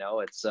again. You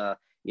know, it's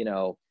you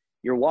know,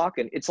 you're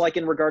walking. It's like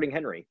in Regarding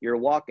Henry, you're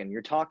walking,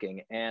 you're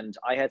talking, and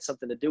I had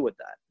something to do with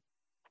that.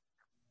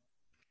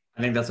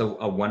 I think that's a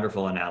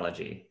wonderful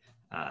analogy.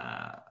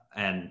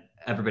 And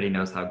everybody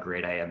knows how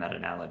great I am at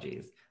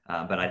analogies,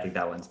 but I think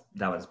that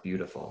one's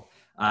beautiful.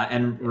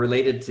 And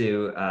related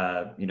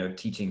to you know,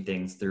 teaching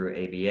things through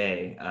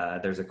ABA,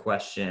 there's a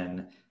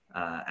question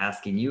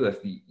asking you if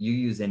you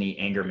use any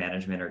anger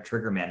management or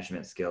trigger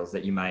management skills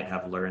that you might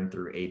have learned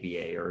through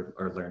ABA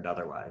or learned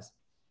otherwise.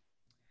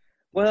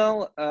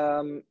 Well,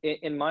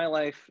 in my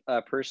life,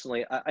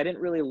 personally, I didn't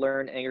really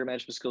learn anger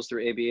management skills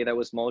through ABA. That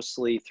was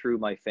mostly through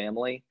my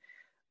family.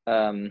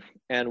 And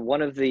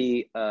one of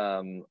the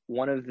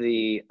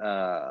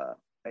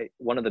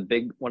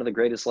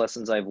greatest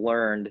lessons I've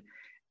learned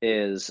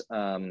is,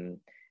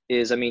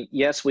 I mean,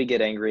 yes, we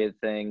get angry at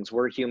things.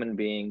 We're human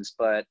beings,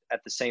 but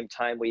at the same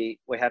time, we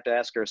have to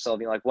ask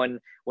ourselves, you know, like when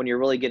you're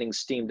really getting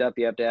steamed up,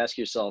 you have to ask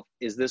yourself,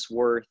 is this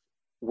worth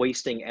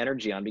wasting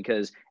energy on?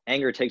 Because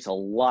anger takes a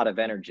lot of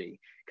energy.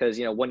 Because,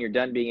 you know, when you're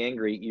done being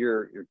angry,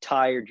 you're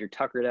tired, you're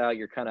tuckered out,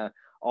 you're kind of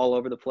all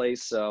over the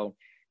place. So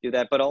do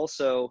that. But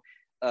also,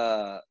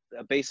 a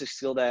basic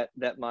skill that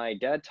my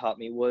dad taught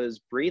me was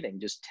breathing.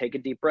 Just take a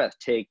deep breath.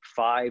 Take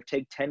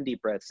 10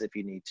 deep breaths if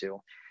you need to.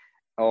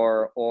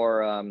 Or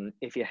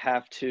if you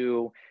have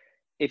to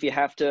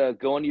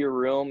go into your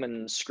room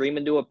and scream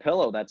into a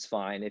pillow, that's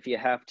fine. If you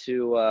have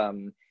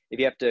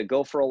to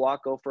go for a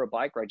walk, go for a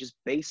bike ride, just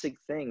basic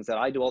things that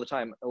I do all the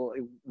time.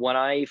 When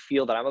I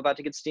feel that I'm about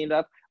to get steamed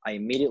up, I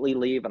immediately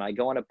leave and I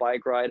go on a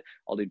bike ride.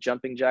 I'll do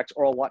jumping jacks,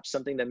 or I'll watch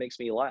something that makes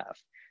me laugh.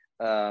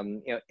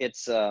 You know,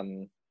 it's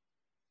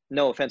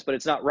no offense, but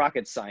it's not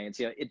rocket science.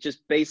 You know, it's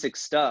just basic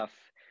stuff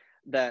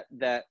that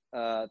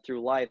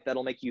through life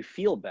that'll make you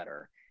feel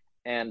better.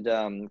 And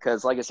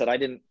because, like I said, I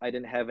didn't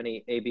have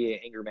any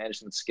ABA anger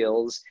management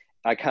skills.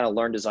 I kind of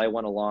learned as I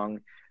went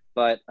along,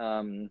 but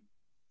through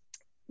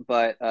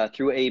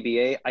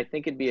ABA, I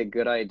think it'd be a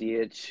good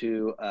idea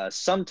to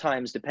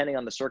sometimes, depending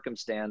on the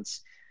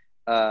circumstance,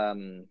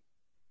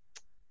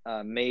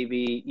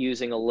 maybe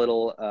using a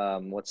little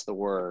what's the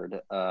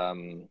word?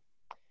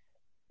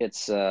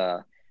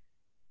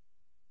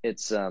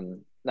 It's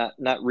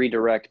not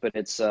redirect, but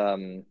it's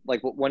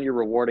like when you're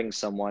rewarding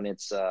someone,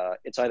 it's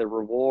either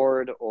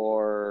reward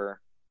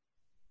or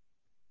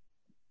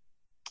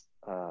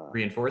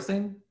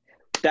Reinforcing?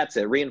 That's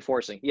it,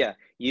 reinforcing. Yeah,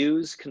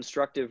 use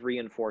constructive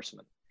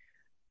reinforcement.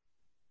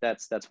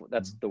 That's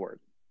the word.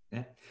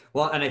 Yeah.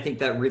 Well, and I think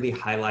that really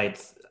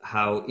highlights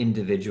how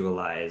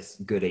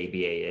individualized good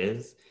ABA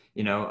is.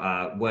 You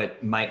know,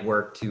 what might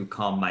work to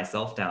calm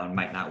myself down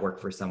might not work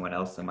for someone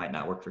else and might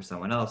not work for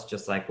someone else,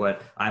 just like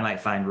what I might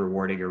find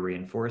rewarding or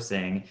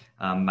reinforcing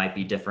might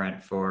be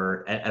different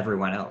for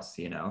everyone else,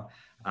 you know?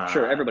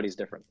 Sure, everybody's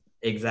different.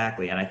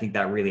 Exactly. And I think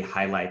that really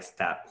highlights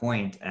that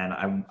point. And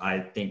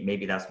I think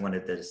maybe that's one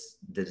of the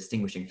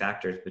distinguishing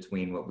factors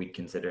between what we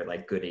consider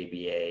like good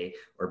ABA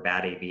or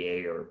bad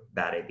ABA or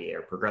bad ABA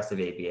or progressive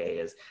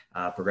ABA is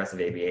progressive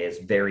ABA is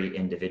very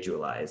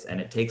individualized, and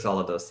it takes all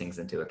of those things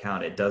into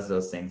account. It does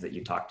those things that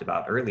you talked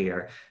about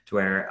earlier, to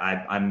where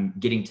I'm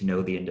getting to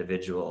know the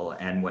individual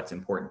and what's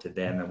important to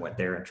them and what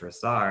their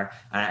interests are.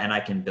 And I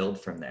can build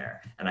from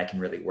there, and I can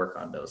really work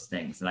on those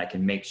things, and I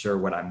can make sure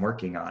what I'm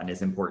working on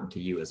is important to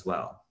you as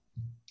well.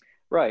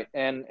 Right,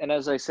 and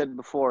as I said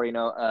before, you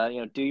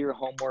know, do your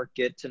homework,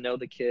 get to know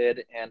the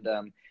kid, and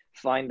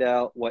find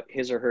out what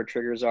his or her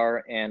triggers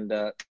are, and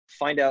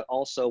find out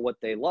also what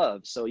they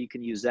love, so you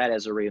can use that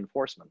as a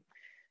reinforcement.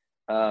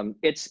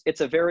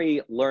 It's a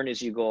very learn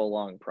as you go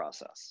along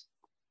process.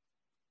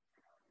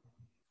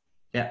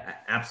 Yeah,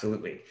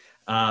 absolutely.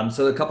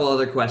 So a couple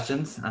other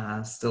questions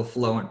still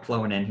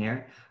flowing in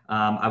here.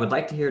 I would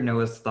like to hear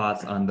Noah's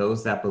thoughts on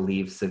those that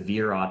believe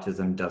severe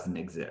autism doesn't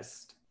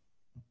exist.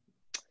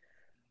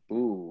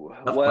 Ooh,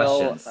 Tough well,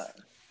 questions.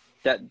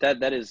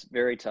 that is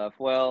very tough.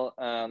 Well,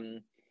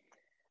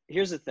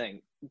 here's the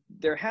thing.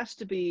 There has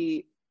to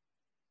be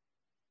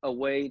a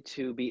way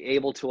to be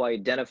able to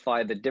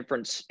identify the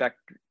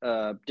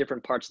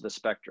different parts of the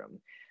spectrum.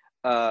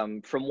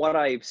 From what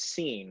I've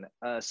seen,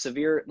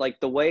 severe, like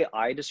the way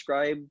I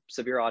describe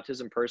severe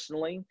autism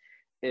personally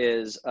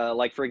is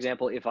like, for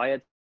example, if I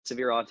had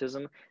severe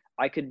autism,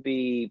 I could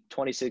be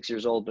 26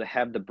 years old, but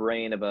have the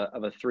brain of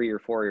a 3 or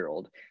 4 year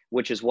old,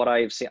 which is what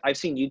I've seen. I've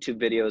seen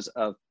YouTube videos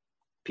of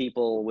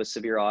people with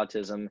severe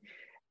autism.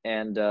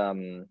 And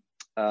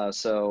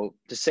so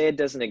to say it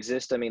doesn't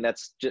exist, I mean,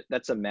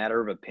 that's a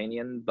matter of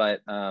opinion,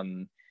 but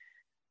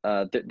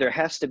there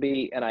has to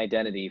be an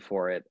identity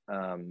for it,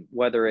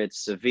 whether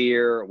it's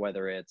severe,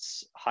 whether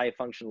it's high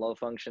function, low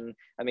function.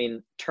 I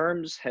mean,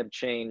 terms have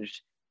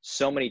changed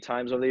so many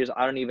times over the years.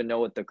 I don't even know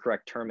what the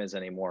correct term is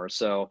anymore.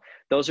 So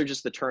those are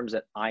just the terms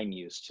that I'm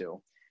used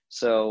to.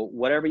 So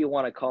whatever you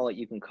want to call it,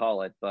 you can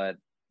call it, but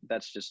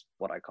that's just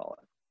what I call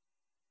it.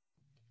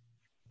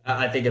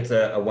 I think it's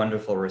a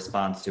wonderful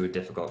response to a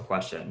difficult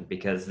question,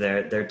 because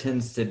there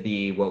tends to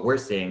be, what we're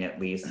seeing at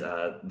least,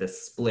 the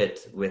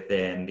split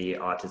within the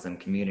autism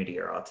community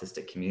or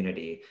autistic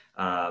community,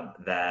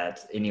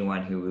 that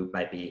anyone who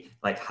might be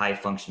like high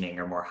functioning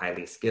or more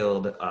highly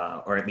skilled,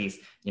 or at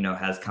least, you know,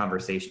 has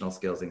conversational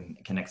skills and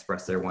can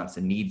express their wants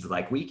and needs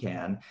like we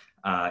can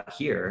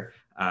here,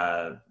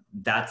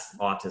 that's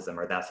autism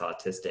or that's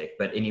autistic,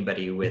 but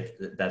anybody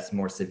that's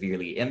more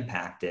severely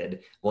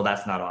impacted, well,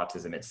 that's not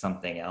autism, it's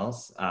something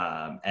else.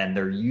 And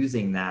they're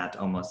using that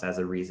almost as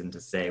a reason to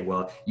say,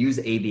 well, use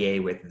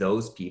ABA with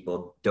those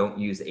people, don't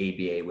use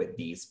ABA with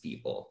these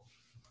people.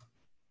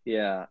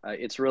 Yeah,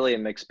 it's really a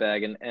mixed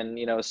bag.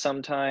 And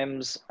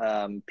sometimes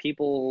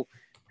people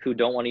who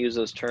don't want to use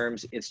those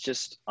terms, it's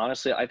just,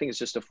 honestly, I think it's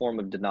just a form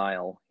of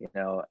denial.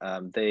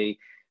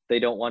 They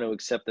don't want to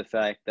accept the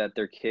fact that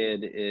their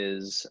kid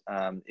is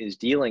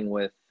dealing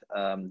with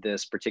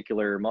this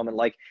particular moment.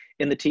 Like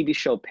in the TV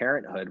show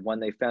Parenthood, when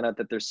they found out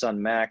that their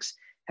son Max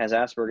has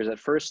Asperger's, at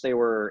first they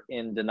were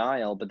in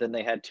denial, but then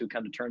they had to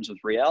come to terms with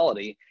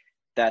reality.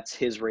 That's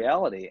his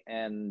reality.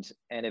 And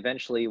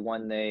eventually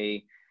when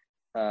they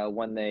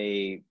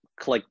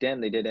clicked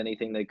in, they did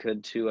anything they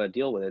could to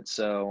deal with it.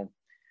 So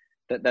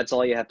that's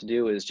all you have to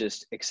do is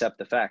just accept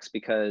the facts,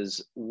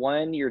 because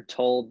when you're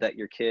told that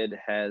your kid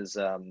has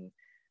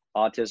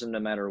autism, no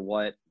matter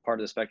what part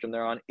of the spectrum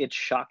they're on, it's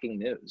shocking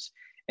news.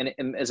 And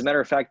as a matter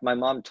of fact, my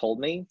mom told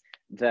me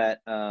that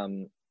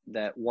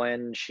that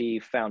when she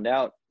found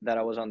out that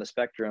I was on the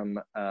spectrum,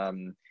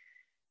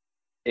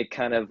 it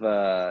kind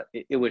of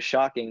it was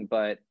shocking,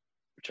 but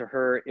to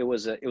her it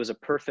was a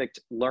perfect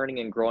learning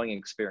and growing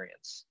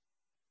experience.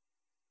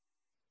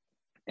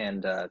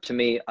 And to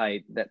me,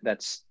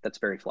 that's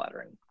very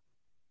flattering.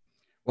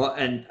 Well,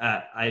 and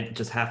I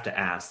just have to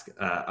ask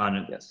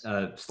on Yes.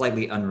 a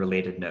slightly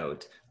unrelated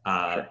note,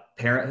 Sure.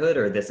 Parenthood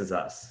or This Is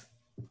Us?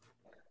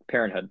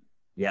 Parenthood.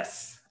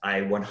 Yes,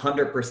 I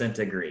 100%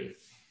 agree.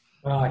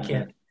 Well, I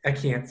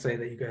can't say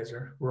that you guys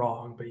are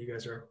wrong, but you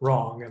guys are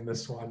wrong in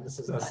this one. This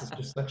Is Us is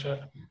just such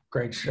a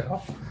great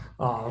show.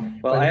 Well,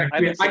 but I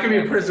can be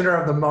a that. prisoner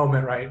of the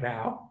moment right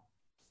now.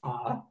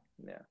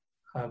 Yeah.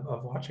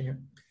 Of watching it.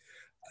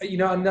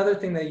 Another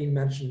thing that you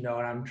mentioned, Noah,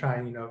 and I'm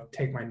trying,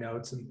 take my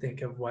notes and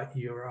think of what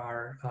you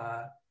are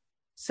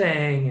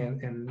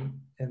saying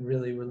and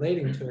really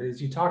relating to it,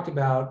 is you talked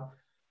about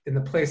in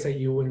the place that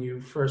when you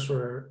first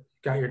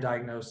got your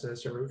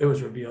diagnosis, or it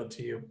was revealed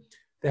to you,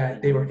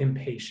 that they were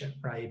impatient,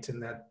 right?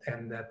 And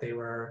that they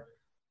were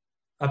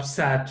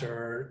upset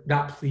or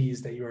not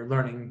pleased that you were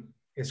learning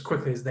as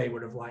quickly as they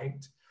would have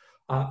liked.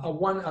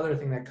 One other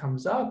thing that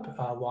comes up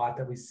a lot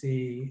that we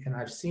see, and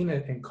I've seen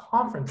it in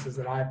conferences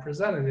that I've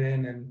presented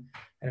in, and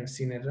I've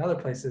seen it in other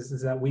places,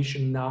 is that we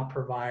should not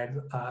provide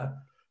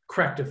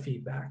corrective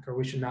feedback, or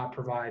we should not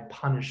provide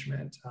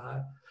punishment.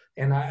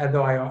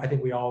 Though I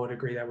think we all would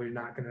agree that we're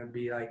not going to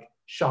be like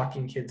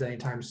shocking kids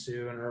anytime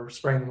soon or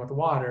spraying them with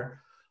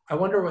water, I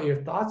wonder what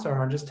your thoughts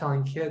are on just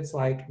telling kids,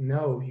 like,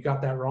 no, you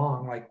got that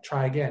wrong, like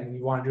try again. And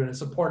you want to do it in a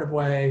supportive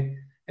way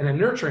and a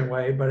nurturing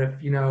way, but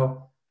if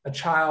a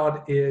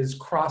child is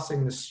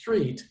crossing the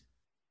street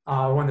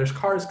when there's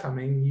cars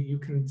coming, you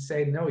can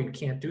say, no, you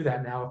can't do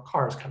that now, a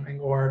car's coming.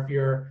 Or if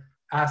you're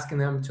asking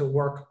them to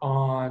work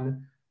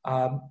on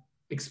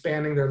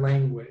expanding their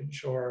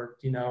language, or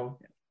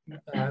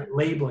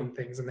labeling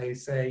things, and they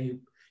say,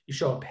 you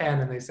show a pen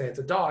and they say it's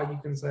a dog, you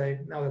can say,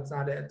 no, that's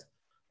not it,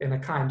 in a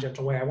kind,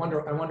 gentle way. I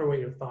wonder what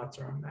your thoughts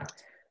are on that.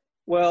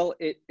 Well,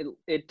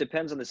 it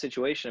depends on the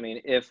situation. I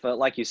mean, if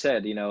like you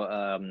said,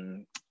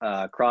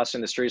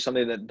 crossing the street,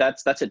 something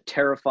that's a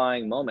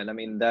terrifying moment. I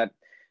mean, that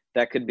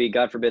could be,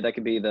 God forbid, that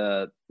could be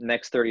the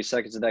next 30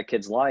 seconds of that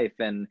kid's life,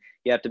 and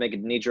you have to make a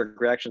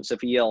knee-jerk reaction. So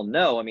if you yell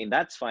no, I mean,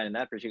 that's fine in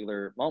that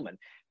particular moment.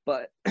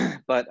 But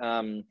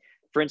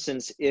for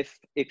instance, if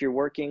you're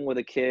working with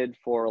a kid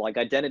for like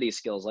identity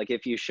skills, like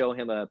if you show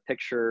him a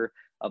picture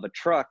of a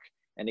truck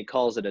and he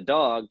calls it a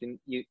dog, then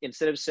you,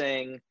 instead of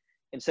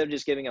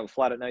just giving him a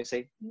flat out no, you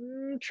say,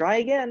 try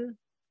again.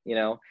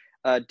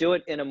 Do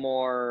it in a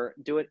more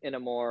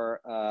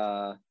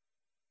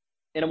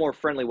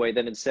friendly way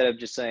than instead of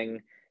just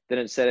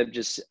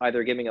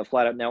either giving a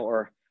flat out no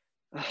or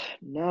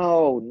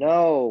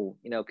no,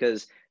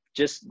 because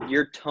just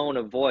your tone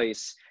of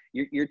voice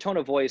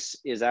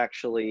is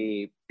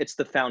actually, it's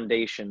the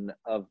foundation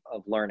of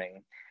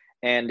learning.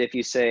 And if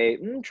you say,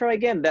 try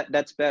again,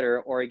 that's better.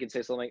 Or you can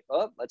say something like,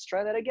 oh, let's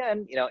try that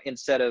again,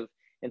 instead of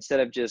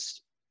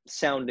just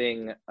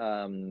sounding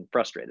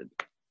frustrated.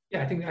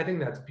 Yeah, I think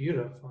that's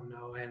beautiful,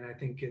 no, and I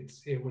think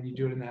when you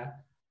do it in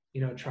that,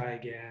 try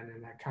again,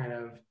 and that kind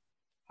of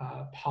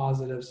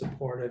positive,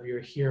 supportive, you're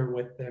here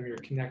with them, you're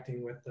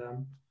connecting with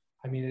them.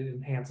 I mean, it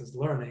enhances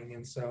learning.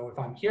 And so if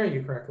I'm hearing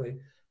you correctly,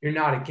 you're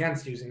not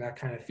against using that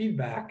kind of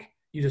feedback.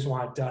 You just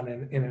want it done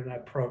in an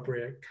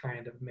appropriate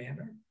kind of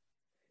manner.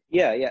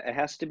 Yeah. It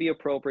has to be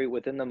appropriate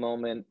within the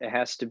moment. It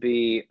has to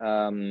be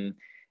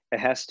it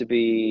has to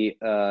be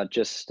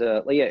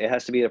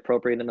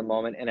appropriate in the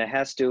moment, and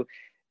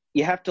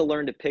you have to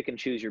learn to pick and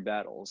choose your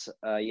battles.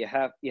 You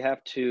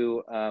have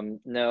to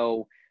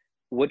know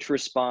which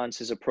response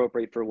is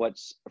appropriate for what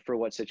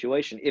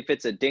situation. If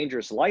it's a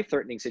dangerous,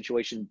 life-threatening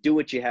situation, do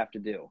what you have to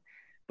do.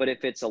 But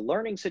if it's a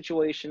learning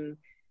situation,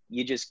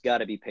 you just got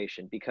to be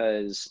patient,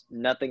 because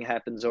nothing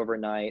happens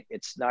overnight.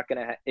 It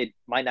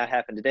might not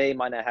happen today,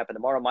 might not happen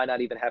tomorrow, might not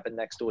even happen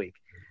next week.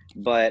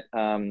 But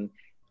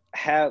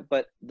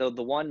but the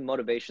one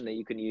motivation that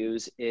you can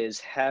use is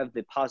have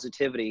the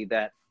positivity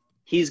that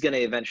he's going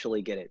to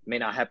eventually get it. May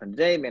not happen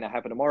today, may not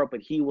happen tomorrow,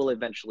 but he will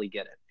eventually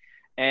get it.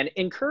 And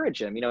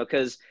encourage him,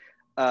 because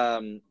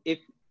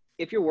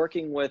if you're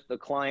working with a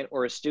client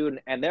or a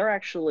student and they're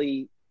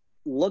actually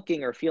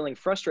looking or feeling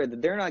frustrated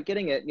that they're not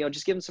getting it,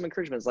 just give them some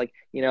encouragement. It's like,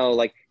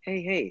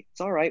 hey,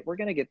 it's all right. We're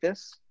going to get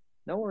this.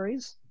 No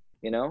worries.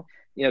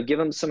 Give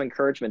them some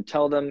encouragement.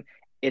 Tell them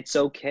it's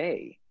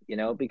okay,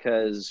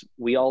 because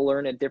we all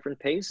learn at different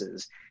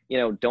paces.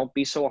 Don't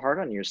be so hard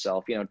on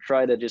yourself.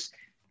 Try to just,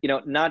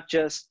 not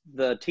just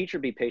the teacher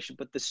be patient,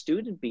 but the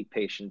student be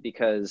patient,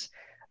 because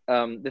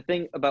the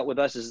thing about with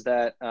us is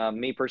that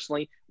me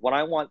personally, when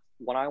I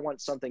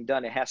want something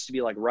done, it has to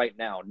be like right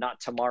now, not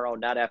tomorrow,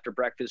 not after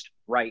breakfast,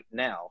 right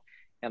now.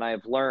 And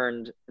I've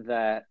learned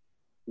that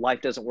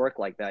life doesn't work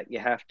like that. You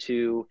have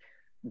to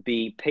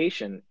be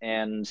patient.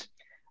 And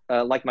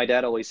like my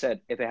dad always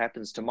said, if it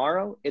happens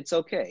tomorrow, it's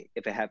okay.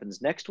 If it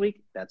happens next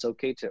week, that's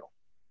okay too.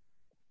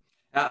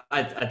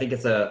 I think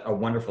it's a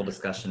wonderful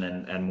discussion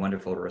and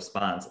wonderful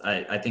response.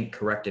 I think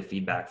corrective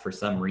feedback for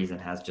some reason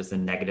has just a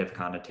negative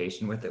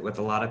connotation with it with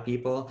a lot of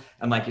people.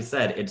 And like you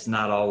said, it's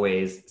not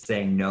always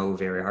saying no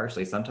very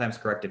harshly. Sometimes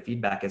corrective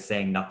feedback is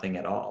saying nothing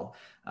at all.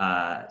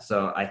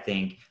 So I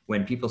think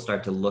when people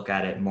start to look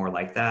at it more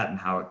like that and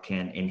how it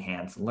can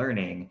enhance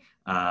learning,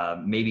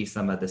 maybe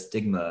some of the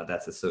stigma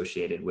that's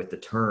associated with the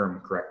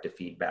term corrective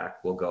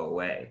feedback will go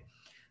away.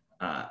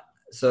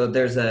 So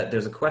there's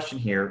a question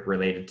here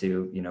related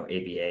to,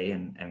 ABA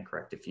and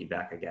corrective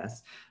feedback, I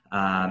guess.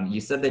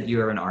 You said that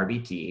you are an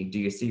RBT. Do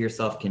you see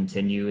yourself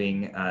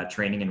continuing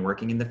training and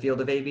working in the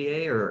field of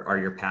ABA, or are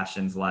your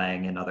passions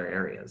lying in other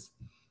areas?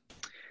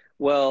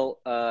 Well,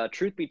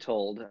 truth be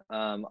told,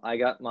 I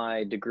got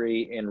my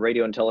degree in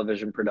radio and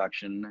television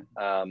production,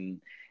 and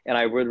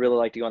I would really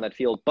like to go in that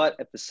field. But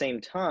at the same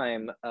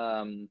time,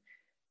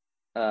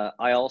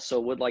 I also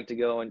would like to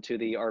go into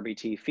the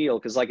RBT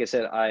field, because like I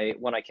said,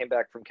 when I came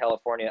back from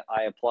California,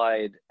 I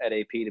applied at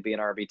AP to be an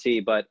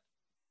RBT, but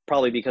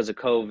probably because of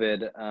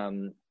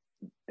COVID,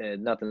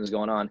 nothing's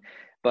going on.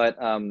 But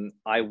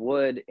I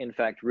would, in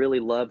fact, really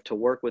love to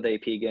work with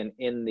AP again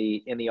in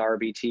the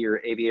RBT or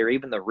ABA, or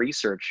even the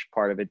research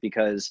part of it,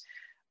 because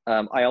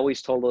I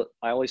always told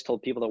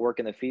people that work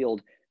in the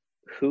field,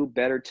 who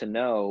better to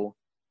know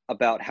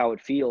about how it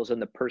feels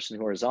than the person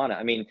who is on it.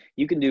 I mean,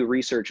 you can do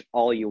research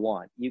all you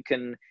want. You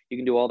can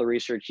do all the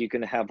research, you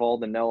can have all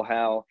the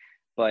know-how,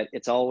 but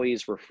it's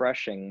always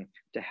refreshing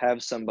to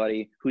have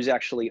somebody who's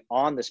actually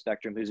on the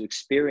spectrum, who's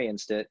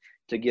experienced it,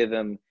 to give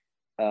them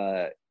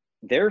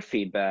their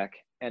feedback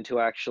and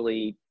to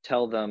actually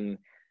tell them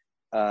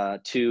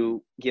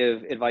to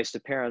give advice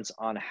to parents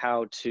on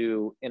how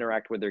to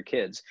interact with their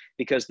kids.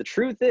 Because the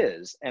truth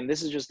is, and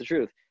this is just the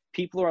truth,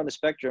 people who are on the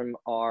spectrum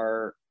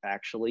are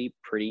actually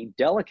pretty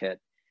delicate,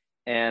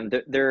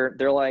 and they're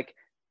like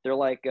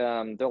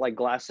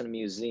glass in a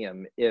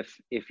museum. If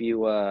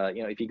you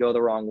if you go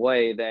the wrong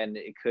way, then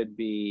it could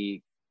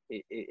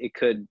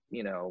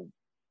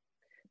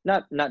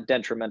not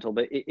detrimental,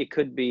 but it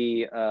could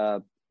be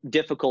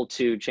difficult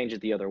to change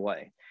it the other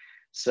way.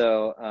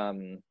 So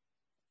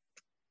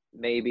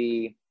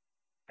maybe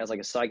as like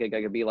a psychic,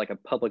 I could be like a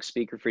public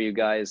speaker for you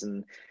guys,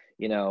 and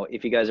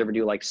if you guys ever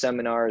do like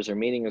seminars or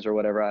meetings or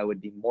whatever, I would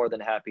be more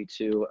than happy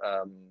to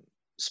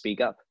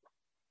speak up.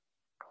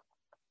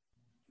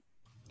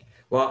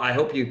 Well, I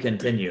hope you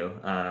continue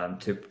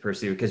to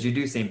pursue, because you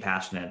do seem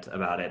passionate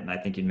about it, and I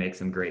think you'd make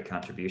some great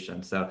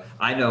contributions. So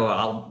I know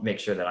I'll make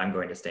sure that I'm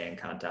going to stay in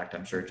contact.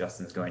 I'm sure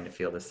Justin's going to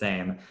feel the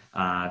same,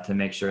 to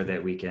make sure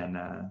that we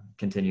can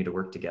continue to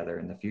work together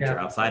in the future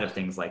outside of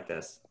things like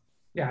this.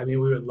 Yeah, I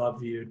mean, we would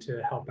love you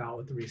to help out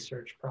with the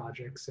research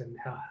projects and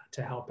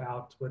to help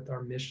out with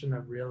our mission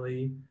of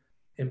really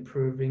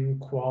improving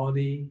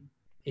quality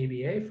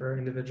ABA for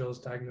individuals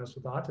diagnosed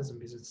with autism,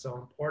 because it's so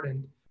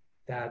important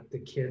that the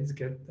kids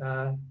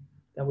that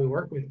we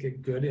work with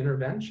get good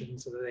intervention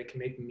so that they can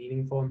make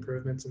meaningful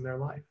improvements in their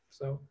life.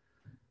 So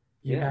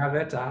you have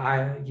it.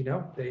 Now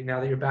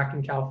that you're back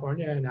in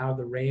California and now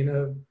the rain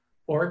of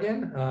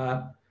Oregon,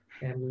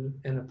 and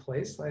in a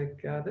place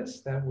like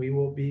this, that we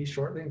will be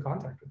shortly in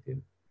contact with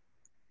you.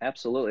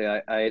 Absolutely,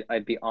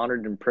 I'd be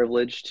honored and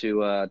privileged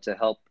to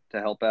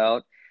help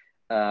out.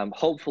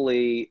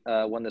 Hopefully,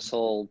 when this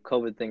whole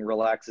COVID thing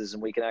relaxes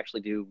and we can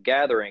actually do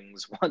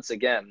gatherings once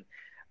again,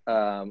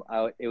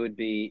 it would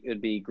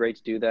be great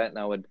to do that, and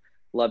I would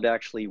love to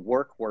actually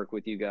work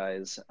with you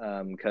guys,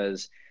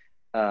 because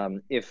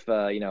if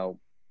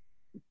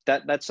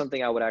that's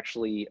something I would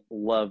actually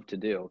love to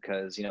do,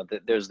 because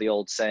there's the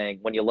old saying,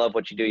 when you love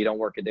what you do, you don't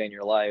work a day in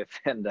your life.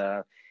 And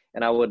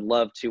I would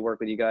love to work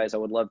with you guys. I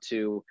would love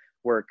to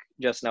work,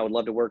 Justin, I would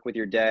love to work with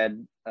your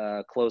dad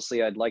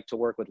closely. I'd like to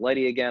work with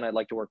Letty again. I'd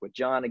like to work with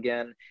John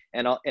again,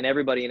 and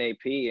everybody in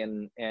AP,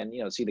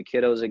 and see the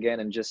kiddos again,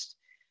 and just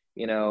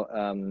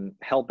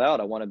help out.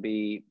 I want to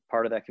be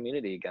part of that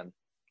community again.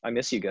 I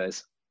miss you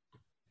guys.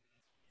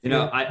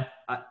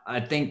 I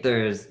think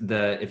there's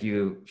if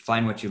you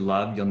find what you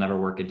love, you'll never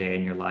work a day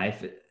in your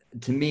life.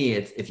 to me,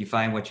 it's if you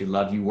find what you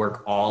love, you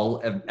work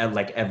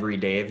like every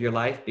day of your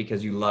life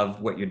because you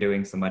love what you're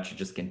doing so much, you're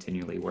just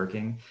continually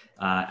working.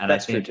 And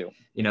That's I think, true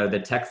too. the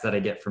text that I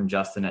get from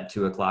Justin at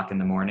 2:00 in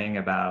the morning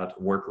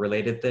about work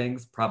related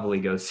things probably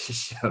goes to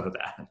show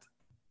that.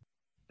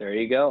 There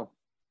you go.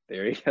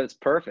 It's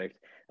perfect.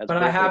 That's But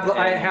perfect.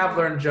 I have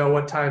learned, Joe,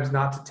 what times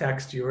not to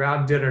text you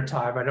around dinner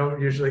time. I don't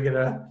usually get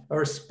a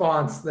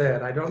response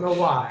then. I don't know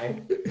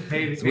why.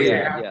 It's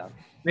weird.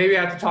 Maybe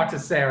I have to talk to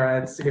Sarah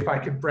and see if I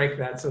can break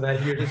that so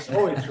that you just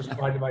always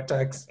respond to my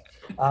texts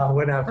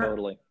whenever.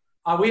 Totally.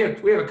 We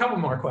have a couple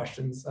more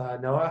questions,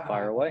 Noah.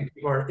 Fire away.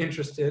 People are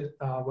interested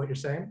what you're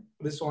saying.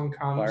 This one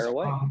comes Fire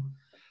away. from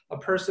a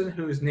person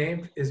whose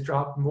name is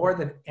dropped more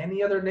than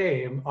any other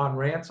name on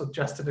Rants with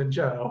Justin and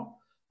Joe,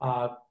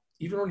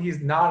 even when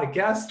he's not a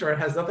guest or it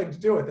has nothing to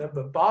do with it.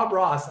 But Bob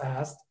Ross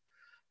asked,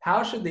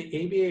 how should the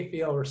ABA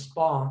field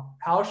respond?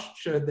 How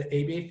should the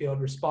ABA field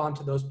respond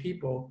to those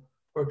people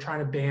who are trying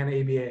to ban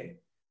ABA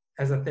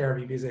as a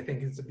therapy because they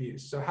think it's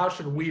abuse? So how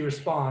should we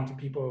respond to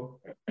people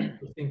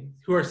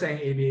who are saying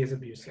ABA is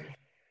abusive?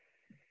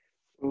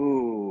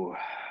 Ooh,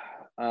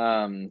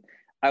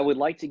 I would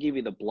like to give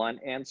you the blunt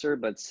answer,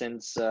 but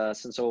since I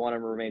want to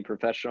remain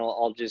professional,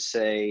 I'll just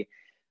say,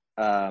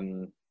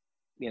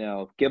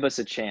 give us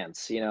a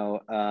chance.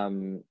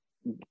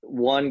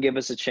 One, give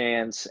us a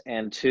chance,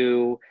 and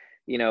two,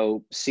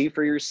 see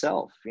for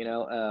yourself.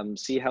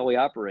 See how we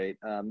operate.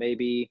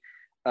 Maybe.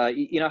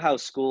 How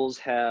schools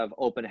have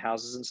open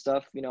houses and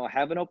stuff,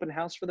 have an open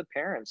house for the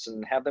parents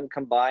and have them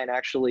come by and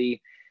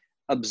actually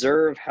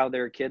observe how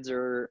their kids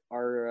are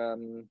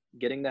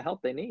getting the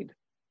help they need.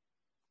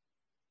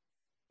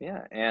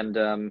 Yeah.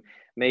 And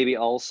maybe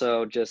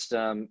also just,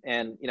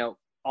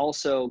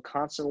 also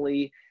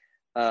constantly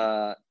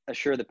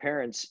assure the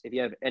parents, if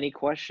you have any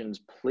questions,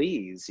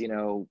 please,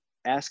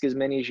 ask as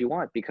many as you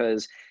want,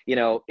 because,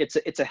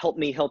 it's a help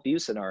me, help you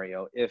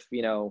scenario. If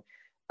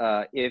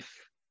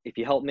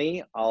you help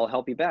me, I'll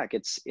help you back.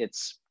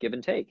 It's give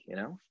and take,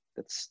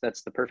 that's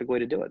the perfect way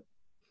to do it.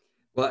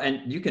 Well,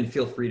 and you can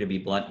feel free to be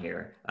blunt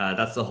here.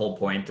 That's the whole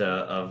point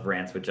of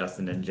Rants with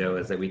Justin and Joe,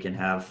 is that we can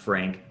have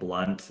frank,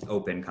 blunt,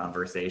 open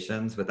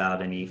conversations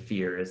without any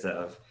fears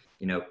of,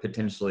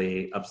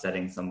 potentially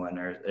upsetting someone,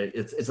 or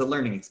it's a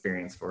learning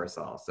experience for us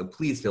all. So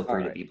please feel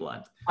free to be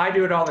blunt. I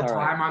do it all the time.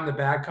 Right. I'm the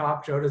bad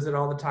cop. Joe does it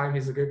all the time.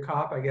 He's a good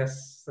cop. I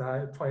guess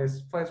it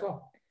plays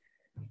well.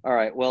 All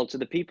right. Well, to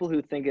the people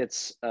who think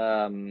it's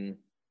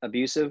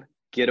abusive,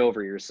 get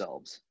over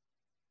yourselves.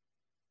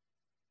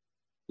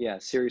 Yeah,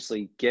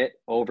 seriously, get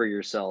over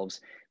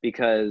yourselves,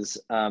 because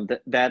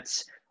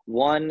that's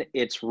one,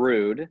 it's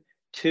rude.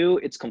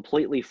 Two, it's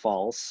completely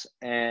false.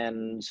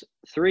 And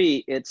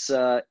three, it's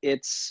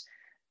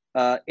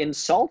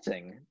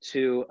insulting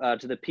to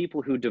the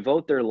people who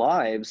devote their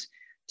lives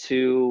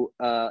to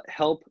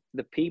help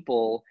the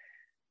people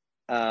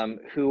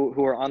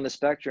who are on the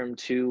spectrum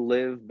to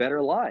live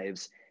better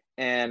lives.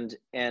 And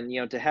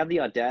to have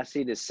the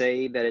audacity to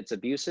say that it's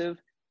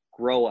abusive,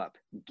 grow up,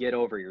 get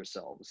over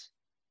yourselves.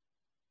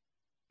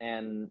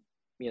 And,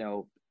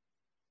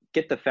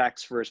 get the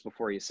facts first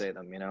before you say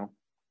them,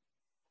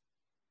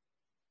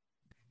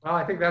 Well,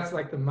 I think that's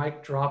like the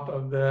mic drop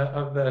of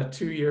the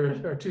 2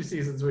 years or 2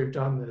 seasons we've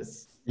done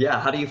this. Yeah.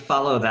 How do you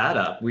follow that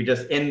up? We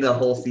just end the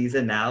whole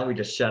season now. We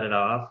just shut it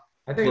off.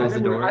 I think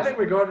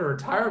we go into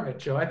retirement,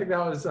 Joe. I think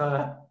that was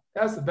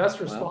the best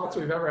response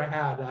we've ever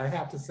had, I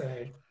have to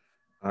say.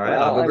 All right.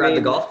 I'll go grab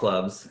the golf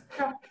clubs.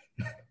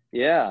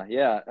 Yeah.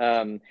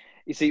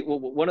 You see,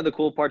 one of the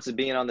cool parts of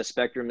being on the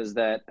spectrum is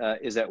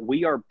that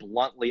we are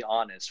bluntly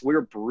honest.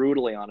 We're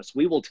brutally honest.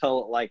 We will tell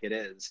it like it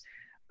is.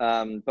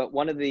 But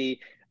one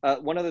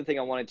other thing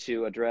I wanted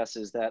to address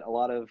is that a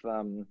lot of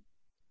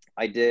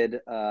I did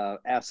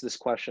ask this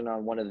question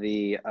on one of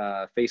the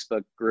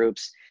Facebook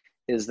groups,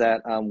 is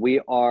that we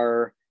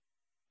are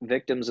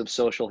victims of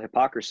social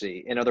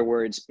hypocrisy. In other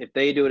words, if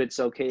they do it, it's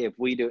okay. If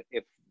we do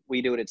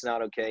it, it's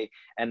not okay.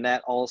 And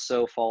that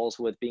also falls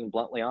with being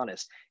bluntly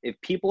honest. If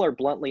people are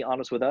bluntly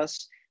honest with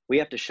us, we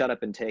have to shut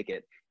up and take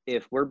it.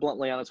 If we're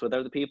bluntly honest with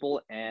other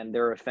people and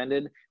they're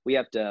offended, we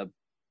have to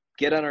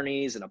get on our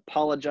knees and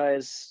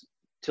apologize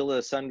till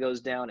the sun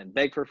goes down and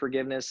beg for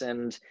forgiveness.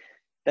 And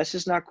that's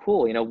just not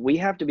cool. We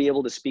have to be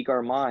able to speak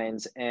our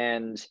minds.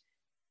 And,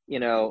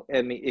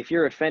 if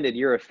you're offended,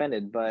 you're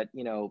offended. But,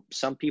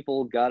 some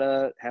people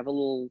gotta have a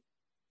little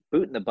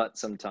boot in the butt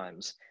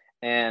sometimes.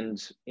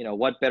 And,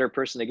 what better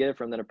person to get it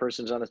from than a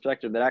person who's on the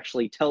spectrum that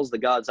actually tells the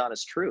God's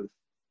honest truth?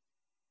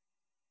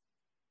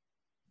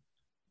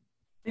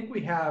 I think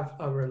we have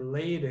a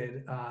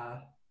related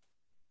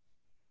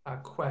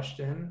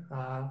question.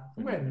 I'm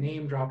going to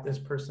name drop this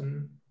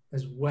person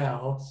as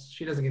well.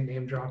 She doesn't get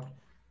name dropped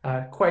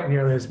quite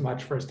nearly as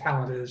much for as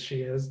talented as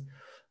she is.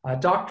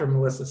 Dr.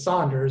 Melissa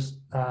Saunders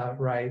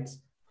writes,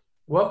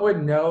 what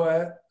would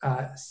Noah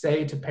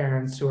say to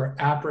parents who are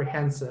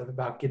apprehensive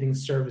about getting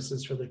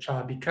services for their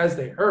child because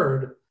they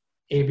heard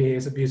ABA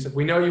is abusive?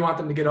 We know you want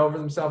them to get over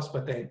themselves,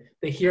 but they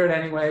hear it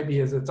anyway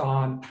because it's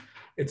on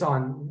it's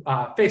on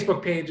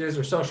Facebook pages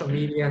or social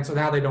media, and so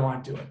now they don't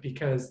want to do it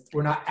because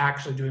we're not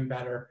actually doing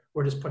better.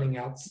 We're just putting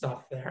out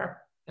stuff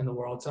there in the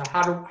world. So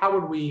how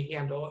would we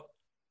handle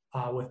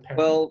it with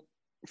parents? Well,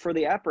 for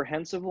the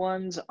apprehensive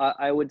ones,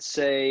 I would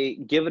say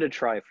give it a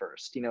try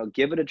first. You know,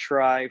 give it a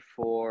try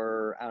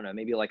for, I don't know,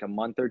 maybe like a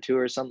month or two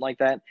or something like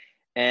that.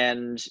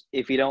 And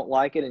if you don't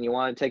like it and you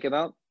want to take them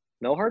out,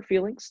 no hard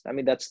feelings. I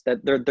mean,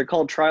 they're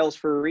called trials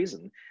for a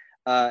reason.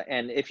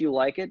 And if you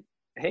like it,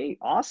 hey,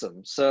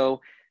 awesome. So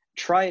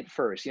try it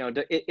first. You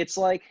know, it's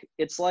like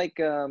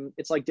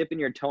dipping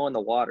your toe in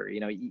the water. You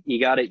know,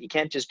 you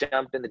can't just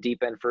jump in the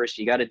deep end first.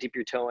 You got to dip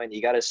your toe in.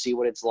 You got to see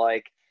what it's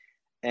like.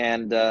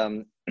 And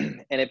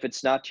and if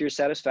it's not to your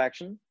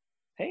satisfaction,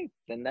 hey,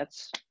 then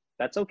that's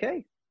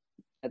okay.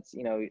 That's,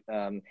 you know,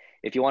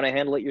 if you want to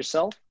handle it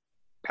yourself,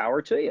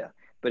 power to you.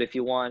 But if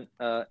you want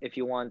the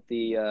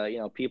you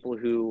know, people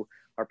who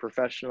are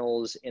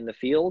professionals in the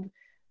field,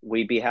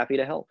 we'd be happy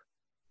to help.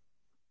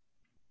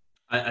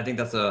 I think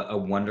that's a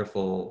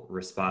wonderful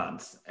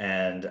response,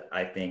 and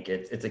I think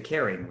it's a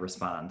caring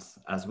response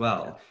as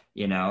well,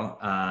 you know,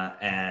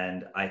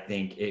 and I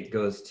think it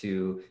goes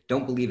to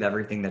don't believe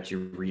everything that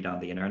you read on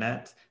the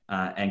internet,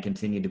 and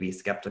continue to be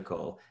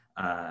skeptical,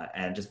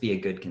 and just be a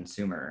good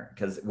consumer,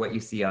 because what you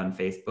see on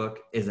Facebook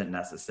isn't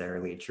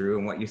necessarily true,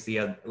 and what you see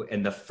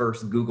in the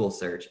first Google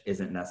search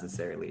isn't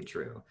necessarily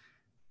true.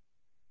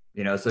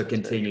 You know, so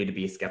continue to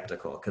be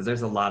skeptical, because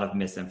there's a lot of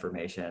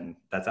misinformation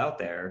that's out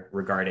there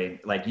regarding,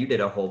 like you did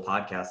a whole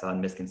podcast on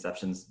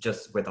misconceptions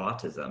just with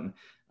autism.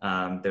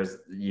 There's,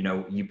 you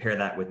know, you pair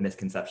that with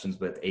misconceptions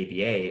with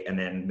ABA and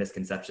then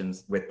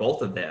misconceptions with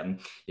both of them,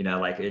 you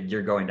know, like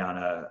you're going down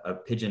a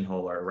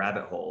pigeonhole or a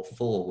rabbit hole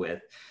full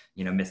with,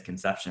 you know,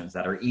 misconceptions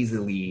that are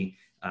easily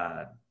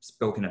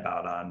spoken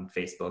about on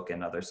Facebook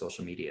and other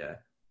social media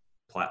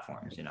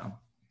platforms, you know.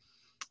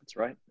 That's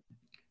right.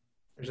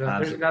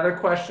 There's another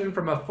question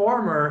from a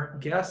former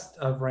guest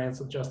of Rants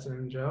with Justin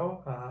and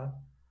Joe,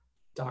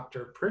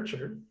 Dr.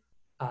 Pritchard.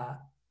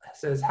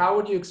 Says, how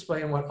would you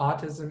explain what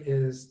autism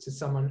is to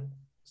someone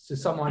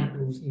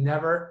who's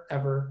never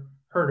ever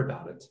heard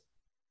about it?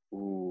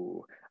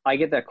 Ooh, I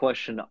get that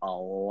question a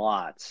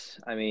lot.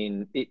 I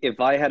mean, if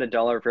I had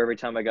 $1 for every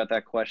time I got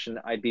that question,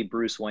 I'd be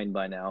Bruce Wayne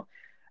by now.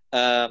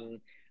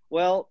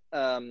 Well,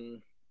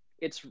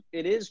 it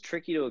is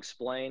tricky to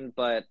explain,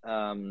 but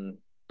the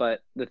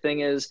thing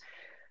is,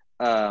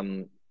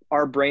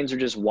 our brains are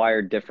just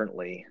wired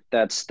differently.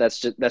 That's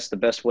the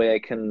best way I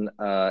can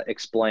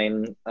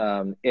explain.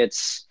 It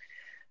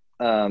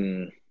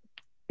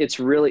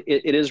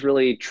is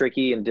really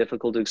tricky and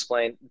difficult to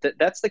explain.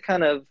 That's the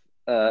kind of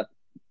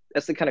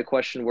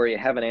question where you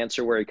have an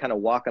answer where you're kind of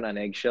walking on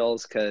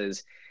eggshells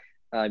because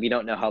you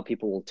don't know how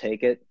people will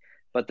take it.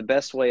 But the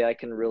best way I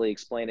can really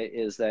explain it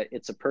is that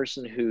it's a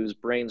person whose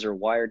brains are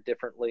wired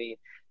differently.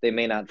 They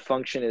may not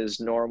function as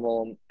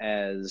normal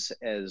as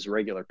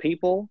regular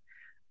people,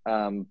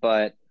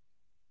 but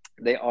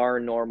they are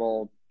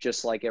normal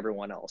just like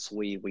everyone else.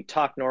 We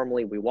talk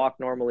normally, we walk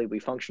normally, we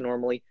function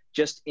normally,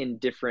 just in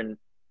different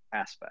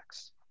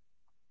aspects.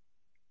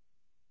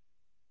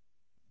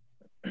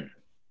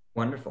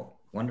 Wonderful.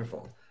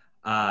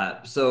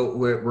 So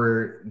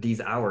we're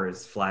these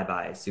hours fly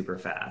by super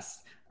fast.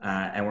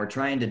 And we're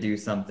trying to do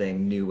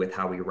something new with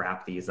how we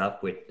wrap these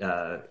up with,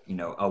 you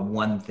know, a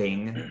one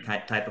thing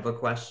type of a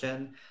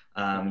question.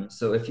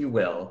 So if you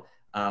will,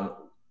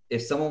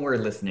 if someone were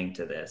listening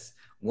to this,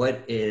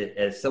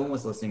 if someone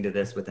was listening to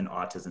this with an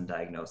autism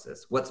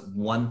diagnosis, what's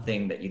one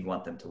thing that you'd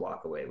want them to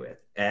walk away with?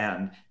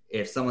 And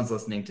if someone's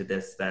listening to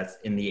this that's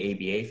in the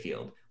ABA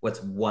field,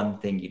 what's one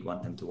thing you'd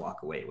want them to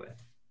walk away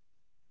with?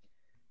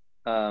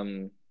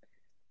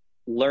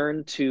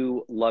 Learn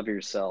to love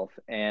yourself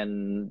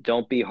and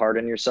don't be hard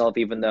on yourself,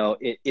 even though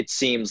it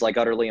seems like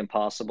utterly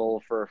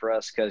impossible for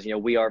us, because, you know,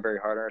 we are very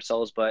hard on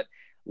ourselves. But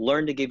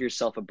learn to give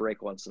yourself a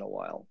break once in a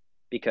while,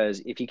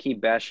 because if you keep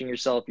bashing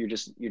yourself, you're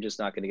just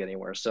not going to get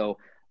anywhere. So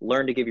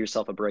learn to give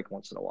yourself a break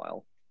once in a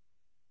while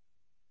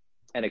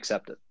and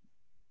accept it.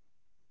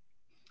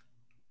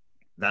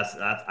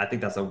 I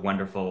think that's a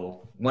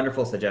wonderful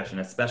suggestion,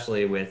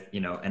 especially with,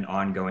 you know, an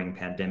ongoing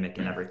pandemic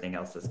and everything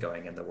else that's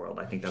going in the world.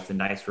 I think that's a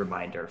nice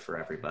reminder for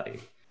everybody.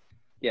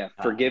 Yeah,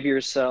 forgive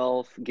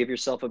yourself, give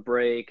yourself a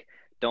break,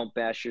 don't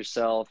bash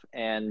yourself,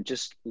 and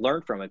just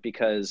learn from it,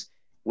 because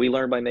we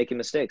learn by making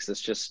mistakes. That's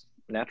just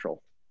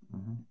natural.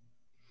 Mm-hmm.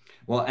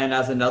 Well, and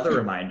as another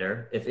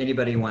reminder, if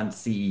anybody wants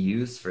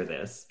CEUs for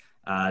this,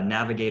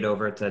 navigate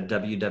over to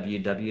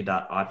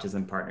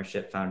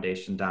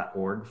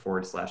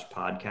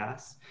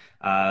www.autismpartnershipfoundation.org/podcast.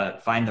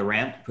 Find the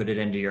rant, put it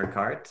into your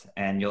cart,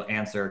 and you'll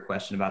answer a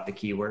question about the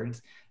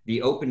keywords.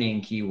 The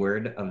opening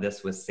keyword of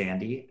this was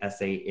Sandy,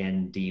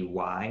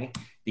 SANDY.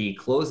 The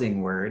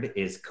closing word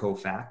is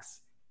Koufax.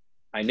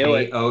 I knew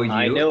it.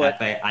 I knew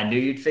it. I knew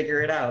you'd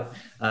figure it out.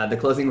 The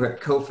closing word,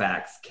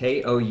 Koufax,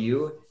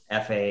 KOUFAX.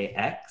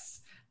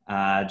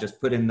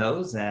 Just put in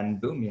those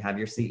and boom, you have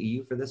your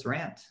CEU for this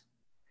rant.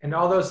 And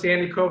although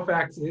Sandy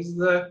Koufax is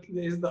the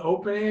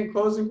opening and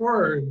closing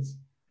words,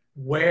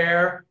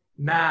 wear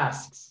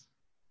masks.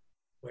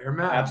 wear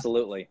masks.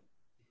 Absolutely.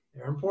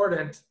 They're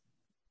important.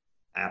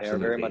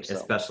 Absolutely, very much so.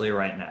 especially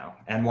right now.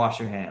 And wash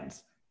your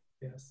hands.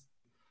 Yes.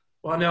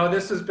 Well, no,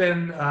 this has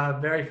been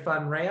very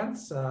fun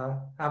rants.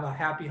 Have a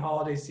happy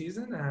holiday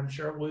season, and I'm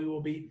sure we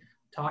will be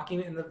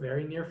talking in the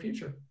very near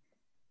future.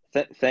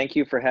 Thank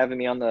you for having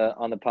me on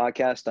the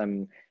podcast.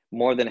 I'm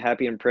more than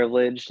happy and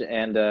privileged.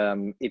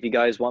 And if you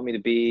guys want me to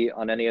be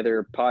on any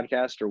other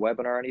podcast or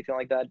webinar or anything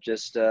like that,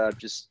 just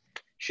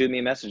shoot me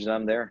a message and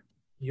I'm there.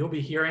 You'll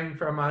be hearing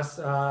from us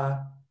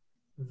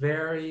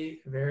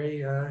very,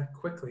 very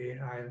quickly.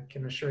 I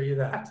can assure you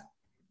that.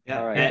 Yeah.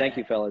 All right. And, thank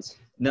you, fellas.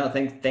 No,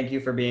 thank you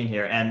for being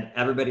here. And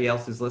everybody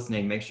else who's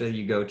listening, make sure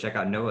you go check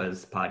out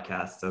Noah's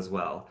podcasts as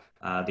well.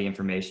 The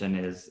information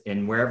is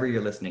in wherever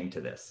you're listening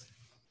to this.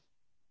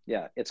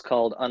 Yeah, it's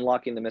called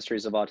Unlocking the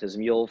Mysteries of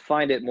Autism. You'll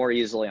find it more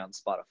easily on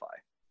Spotify.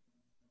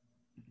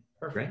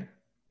 Perfect. Great.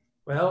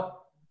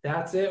 Well,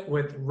 that's it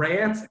with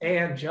rants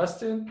and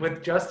Justin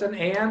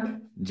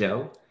and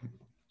Joe.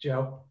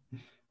 Joe.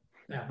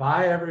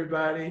 Bye,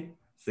 everybody.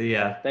 See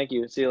ya. Thank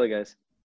you. See you later, guys.